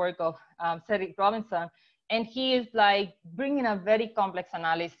discovered the work of Cedric Robinson, and he is like bringing a very complex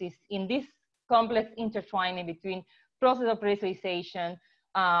analysis in this complex intertwining between process of racialization,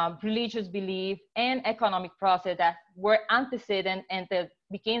 religious belief, and economic process that were antecedent and that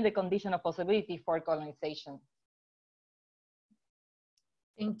became the condition of possibility for colonization.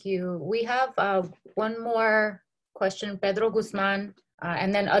 Thank you. We have one more question, Pedro Guzman,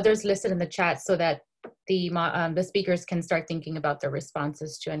 and then others listed in the chat so that the speakers can start thinking about their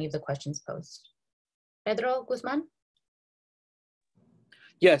responses to any of the questions posed. Pedro Guzman?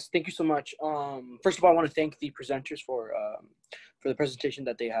 Yes, thank you so much. First of all, I want to thank the presenters for the presentation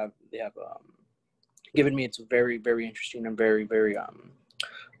that they have given me. It's very, very interesting and very, very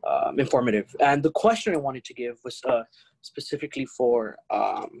informative. And the question I wanted to give was specifically for,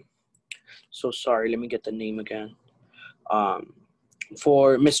 so sorry, let me get the name again,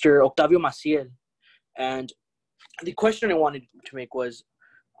 for Mr. Otavio Maciel. And the question I wanted to make was,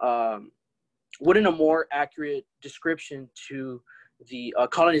 wouldn't a more accurate description to the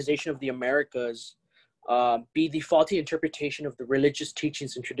colonization of the Americas be the faulty interpretation of the religious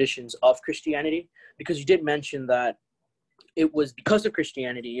teachings and traditions of Christianity? Because you did mention that it was because of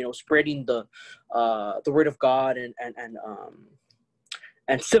Christianity, you know, spreading the word of God and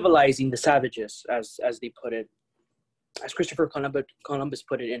civilizing the savages, as they put it, as Christopher Columbus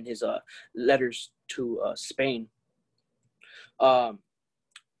put it in his letters to Spain.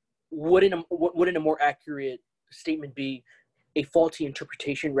 Wouldn't a more accurate statement be a faulty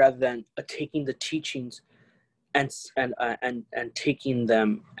interpretation rather than taking the teachings and taking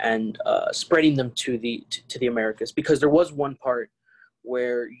them and spreading them to the Americas? Because there was one part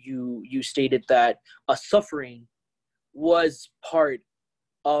where you stated that suffering was part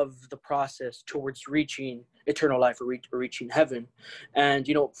of the process towards reaching eternal life or reaching heaven. And,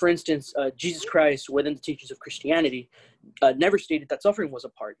 you know, for instance, Jesus Christ, within the teachings of Christianity, never stated that suffering was a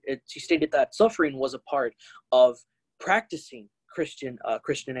part. He stated that suffering was a part of practicing Christian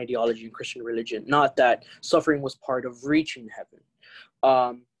ideology and Christian religion, not that suffering was part of reaching heaven.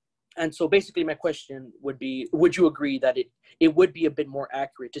 And so basically my question would be, would you agree that it would be a bit more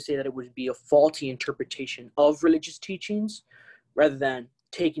accurate to say that it would be a faulty interpretation of religious teachings rather than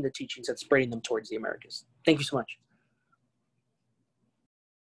taking the teachings and spreading them towards the Americas? Thank you so much.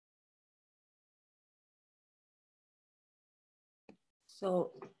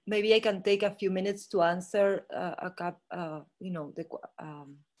 So maybe I can take a few minutes to answer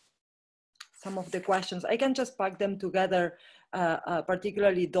some of the questions. I can just pack them together,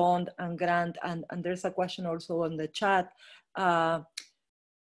 particularly Don and Grant, and there's a question also on the chat.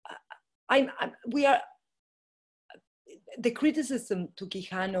 The criticism to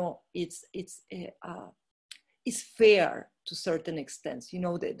Quijano is fair to certain extents, you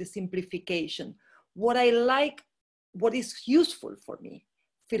know, the simplification. What I like, what is useful for me,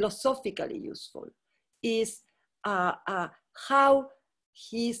 philosophically useful, is how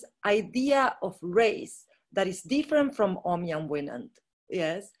his idea of race that is different from Omi and Winant,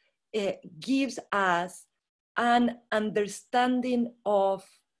 yes, gives us an understanding of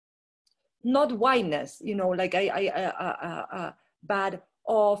not whiteness, you know, like but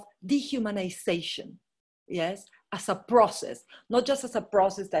of dehumanization, yes, as a process, not just as a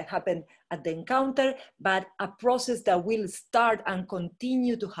process that happened at the encounter, but a process that will start and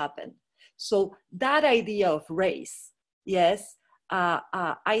continue to happen. So that idea of race, yes,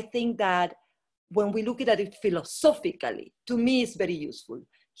 I think that when we look at it philosophically, to me, it's very useful.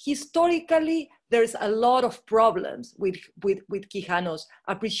 Historically, there's a lot of problems with Quijano's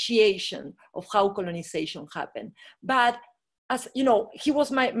appreciation of how colonization happened. But as you know, he was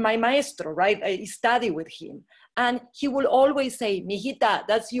my maestro, right? I studied with him. And he will always say, mijita,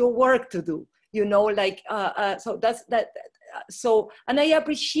 that's your work to do. You know, like, so that's that. So, and I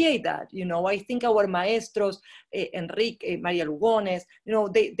appreciate that, you know. I think our maestros, Enrique, Maria Lugones, you know,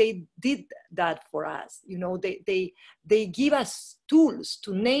 they did that for us. You know, they give us tools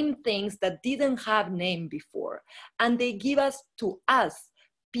to name things that didn't have name before. And they give us, to us,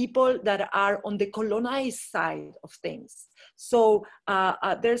 people that are on the colonized side of things. So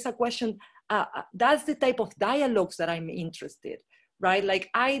there's a question, that's the type of dialogues that I'm interested, right? Like,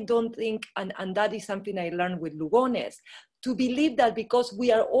 I don't think, and that is something I learned with Lugones, to believe that because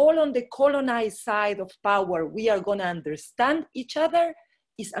we are all on the colonized side of power, we are gonna understand each other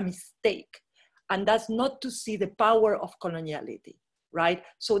is a mistake. And that's not to see the power of coloniality, right?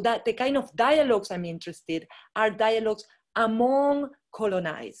 So that the kind of dialogues I'm interested are dialogues among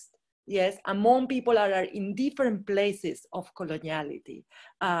colonized, yes, among people that are in different places of coloniality.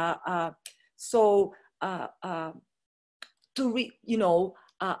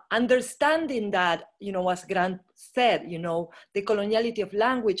 Understanding that, you know, as Grant said, you know, the coloniality of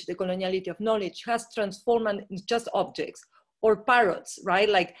language, the coloniality of knowledge has transformed into just objects or parrots, right?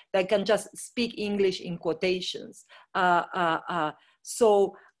 Like, that can just speak English in quotations. What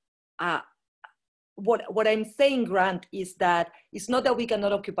I'm saying, Grant, is that it's not that we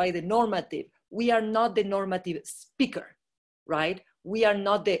cannot occupy the normative. We are not the normative speaker, right? We are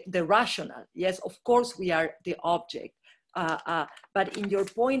not the rational. Yes, of course we are the object. But in your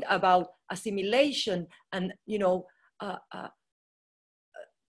point about assimilation, and you know,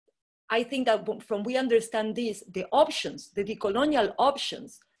 I think that from we understand this, the options, the decolonial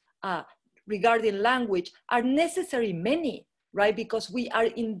options regarding language are necessary many, right? Because we are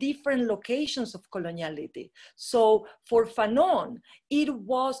in different locations of coloniality. So for Fanon, it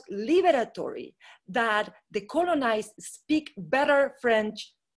was liberatory that the colonized speak better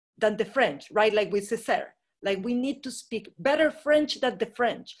French than the French, right? Like with Césaire. Like, we need to speak better French than the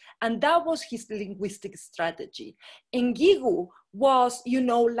French. And that was his linguistic strategy. Nguigu was, you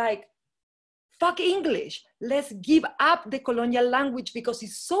know, like, fuck English. Let's give up the colonial language because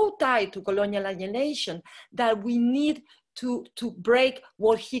it's so tied to colonial alienation that we need to break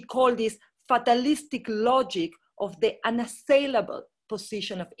what he called this fatalistic logic of the unassailable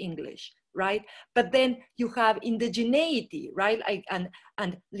position of English, right? But then you have indigeneity, right? And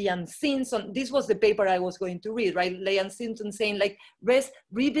Liam Simpson, this was the paper I was going to read, right? Liam Simpson saying, like, let's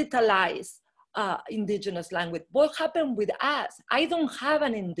revitalize indigenous language. What happened with us? I don't have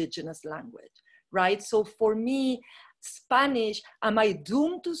an indigenous language, right? So for me, Spanish? Am I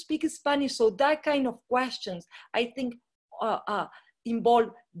doomed to speak Spanish? So that kind of questions, I think,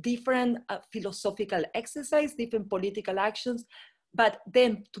 involve different philosophical exercise, different political actions, but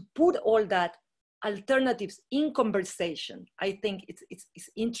then to put all that alternatives in conversation, I think it's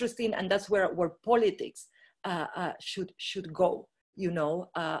interesting, and that's where politics should go, you know.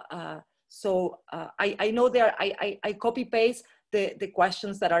 So I know there, I copy paste the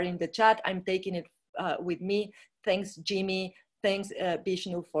questions that are in the chat. I'm taking it with me. Thanks, Jimmy. Thanks,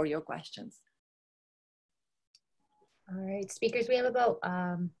 Vishnu, for your questions. All right, speakers, we have about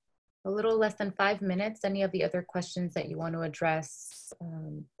a little less than 5 minutes. Any of the other questions that you want to address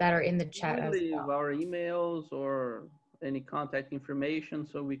that are in the chat as leave well? our emails or any contact information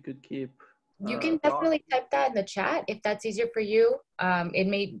so we could keep. You can definitely type that in the chat if that's easier for you. It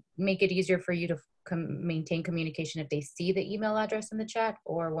may make it easier for you to maintain communication if they see the email address in the chat,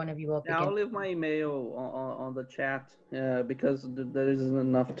 or one of you will begin. I'll leave my email on the chat because there isn't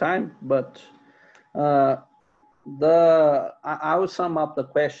enough time, but I will sum up the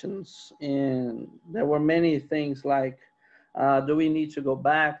questions, and there were many things like, do we need to go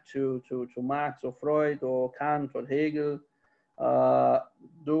back to Marx or Freud or Kant or Hegel?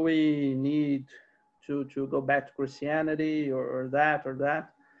 Do we need to go back to Christianity or that or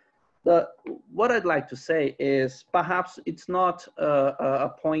that? What I'd like to say is perhaps it's not a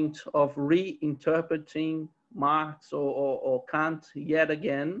point of reinterpreting Marx or Kant yet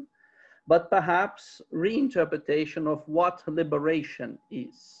again, but perhaps reinterpretation of what liberation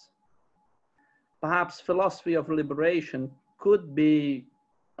is. Perhaps philosophy of liberation could be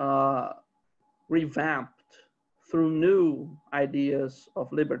revamped through new ideas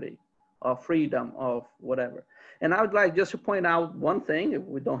of liberty, of freedom, of whatever. And I would like just to point out one thing, if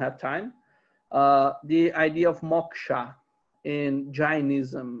we don't have time, the idea of moksha in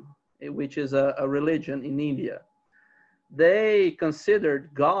Jainism, which is a religion in India. They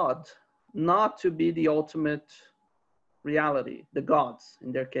considered God not to be the ultimate reality, the gods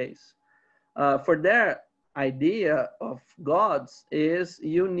in their case. For their idea of gods is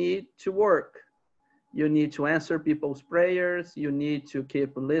you need to work. You need to answer people's prayers. You need to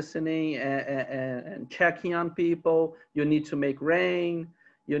keep listening and checking on people. You need to make rain.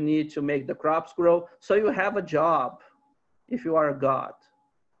 You need to make the crops grow. So you have a job if you are a god.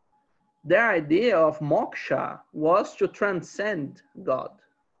 Their idea of moksha was to transcend God.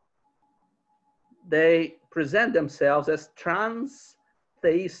 They present themselves as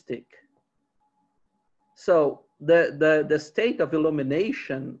trans-theistic. So the state of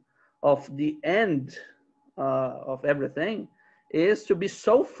illumination of the end of everything is to be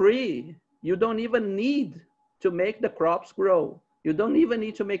so free. You don't even need to make the crops grow. You don't even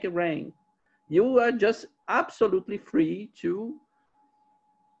need to make it rain. You are just absolutely free to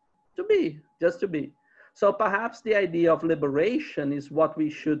be, just to be. So perhaps the idea of liberation is what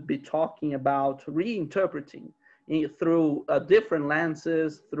we should be talking about, reinterpreting through different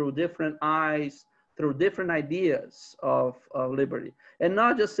lenses, through different eyes, through different ideas of liberty. And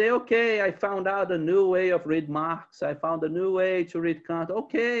not just say, okay, I found out a new way of read Marx. I found a new way to read Kant.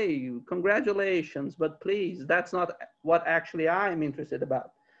 Okay, congratulations, but please, that's not what actually I'm interested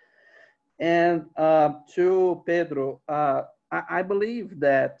about. And to Pedro, I believe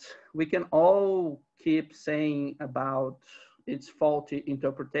that we can all keep saying about its faulty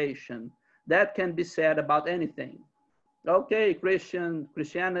interpretation. That can be said about anything. Okay,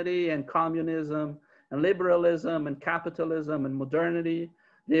 Christianity and communism and liberalism and capitalism and modernity,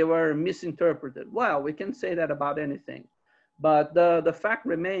 they were misinterpreted. Well, we can say that about anything. But the fact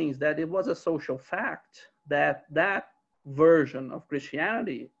remains that it was a social fact that that version of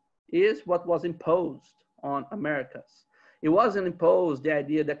Christianity is what was imposed on Americas. It wasn't imposed the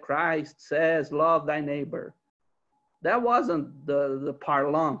idea that Christ says, love thy neighbor. That wasn't the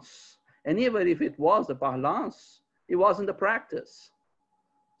parlance. And even if it was the parlance, it wasn't the practice.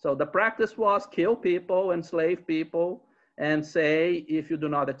 So the practice was kill people, enslave people, and say, if you do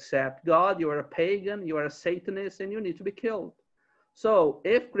not accept God, you are a pagan, you are a Satanist, and you need to be killed. So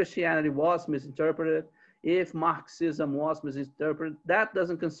if Christianity was misinterpreted, if Marxism was misinterpreted, that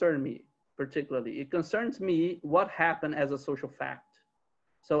doesn't concern me particularly. It concerns me what happened as a social fact.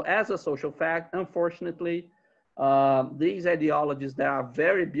 So as a social fact, unfortunately, these ideologies that are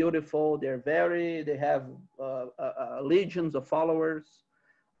very beautiful, they have legions of followers,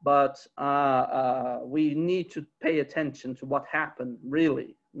 but we need to pay attention to what happened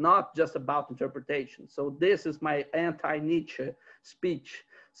really, not just about interpretation. So this is my anti-Nietzsche speech.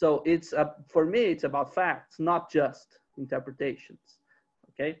 So it's for me, it's about facts, not just interpretations.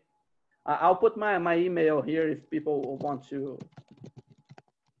 Okay, I'll put my email here if people want to.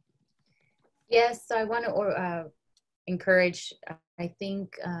 Yes, so I want to encourage, I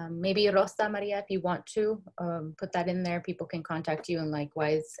think maybe Rosa, Maria, if you want to put that in there, people can contact you, and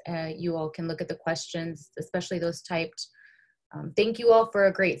likewise, you all can look at the questions, especially those typed. Thank you all for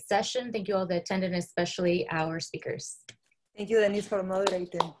a great session. Thank you all that attended, especially our speakers. Thank you, Denise, for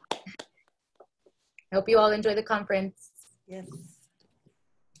moderating. I hope you all enjoy the conference. Yes.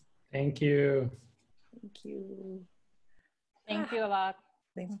 Thank you. Thank you. Thank you a lot.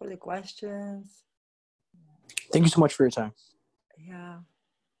 Thanks for the questions. Thank you so much for your time. Yeah.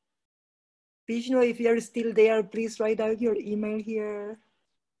 Vishnu, if you're still there, please write out your email here.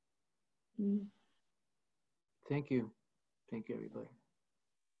 Thank you. Thank you, everybody.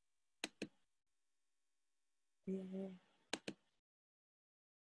 Yeah.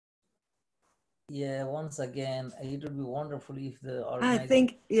 Yeah, once again, it would be wonderful if the I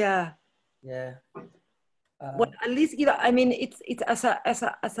think, yeah. Yeah. Well, at least, you know, I mean, it's as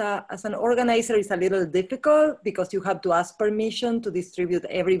an organizer, it's a little difficult because you have to ask permission to distribute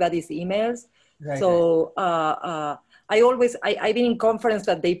everybody's emails. Right, So I've been in conference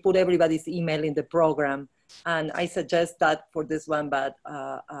that they put everybody's email in the program, and I suggest that for this one, but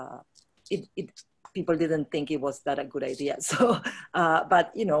people didn't think it was that a good idea. So,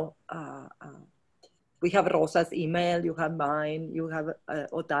 but you know, we have Rosa's email, you have mine, you have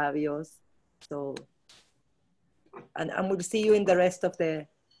Otavio's. So, and we'll see you in the rest of the.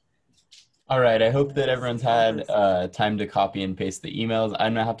 All right, I hope that everyone's had time to copy and paste the emails.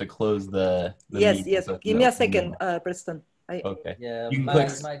 I'm gonna have to close the yes, meeting, yes. so Give me a second, Preston. Okay. Yeah, you can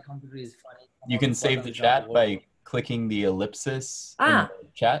my computer is funny. You can save the chat by clicking the ellipsis in the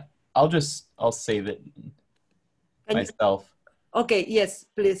chat. I'll save it myself. Okay, yes,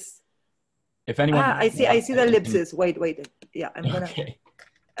 please. If anyone I see the ellipsis. Wait. Yeah, I'm gonna. Okay.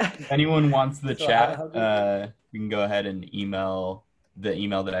 If anyone wants the chat, we can go ahead and email the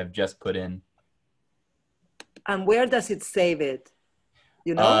email that I've just put in. And where does it save it?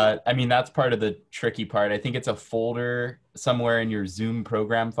 You know? I mean, that's part of the tricky part. I think it's a folder somewhere in your Zoom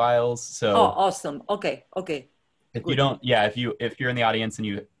program files. So. Oh, awesome. Okay. If you don't, yeah, if you're in the audience and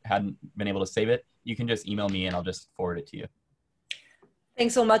you hadn't been able to save it, you can just email me and I'll just forward it to you.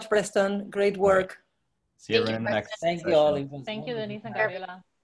 Thanks so much, Preston. Great work. See everyone in the next Thank session. you all. Thank you, Denise and Gabriela.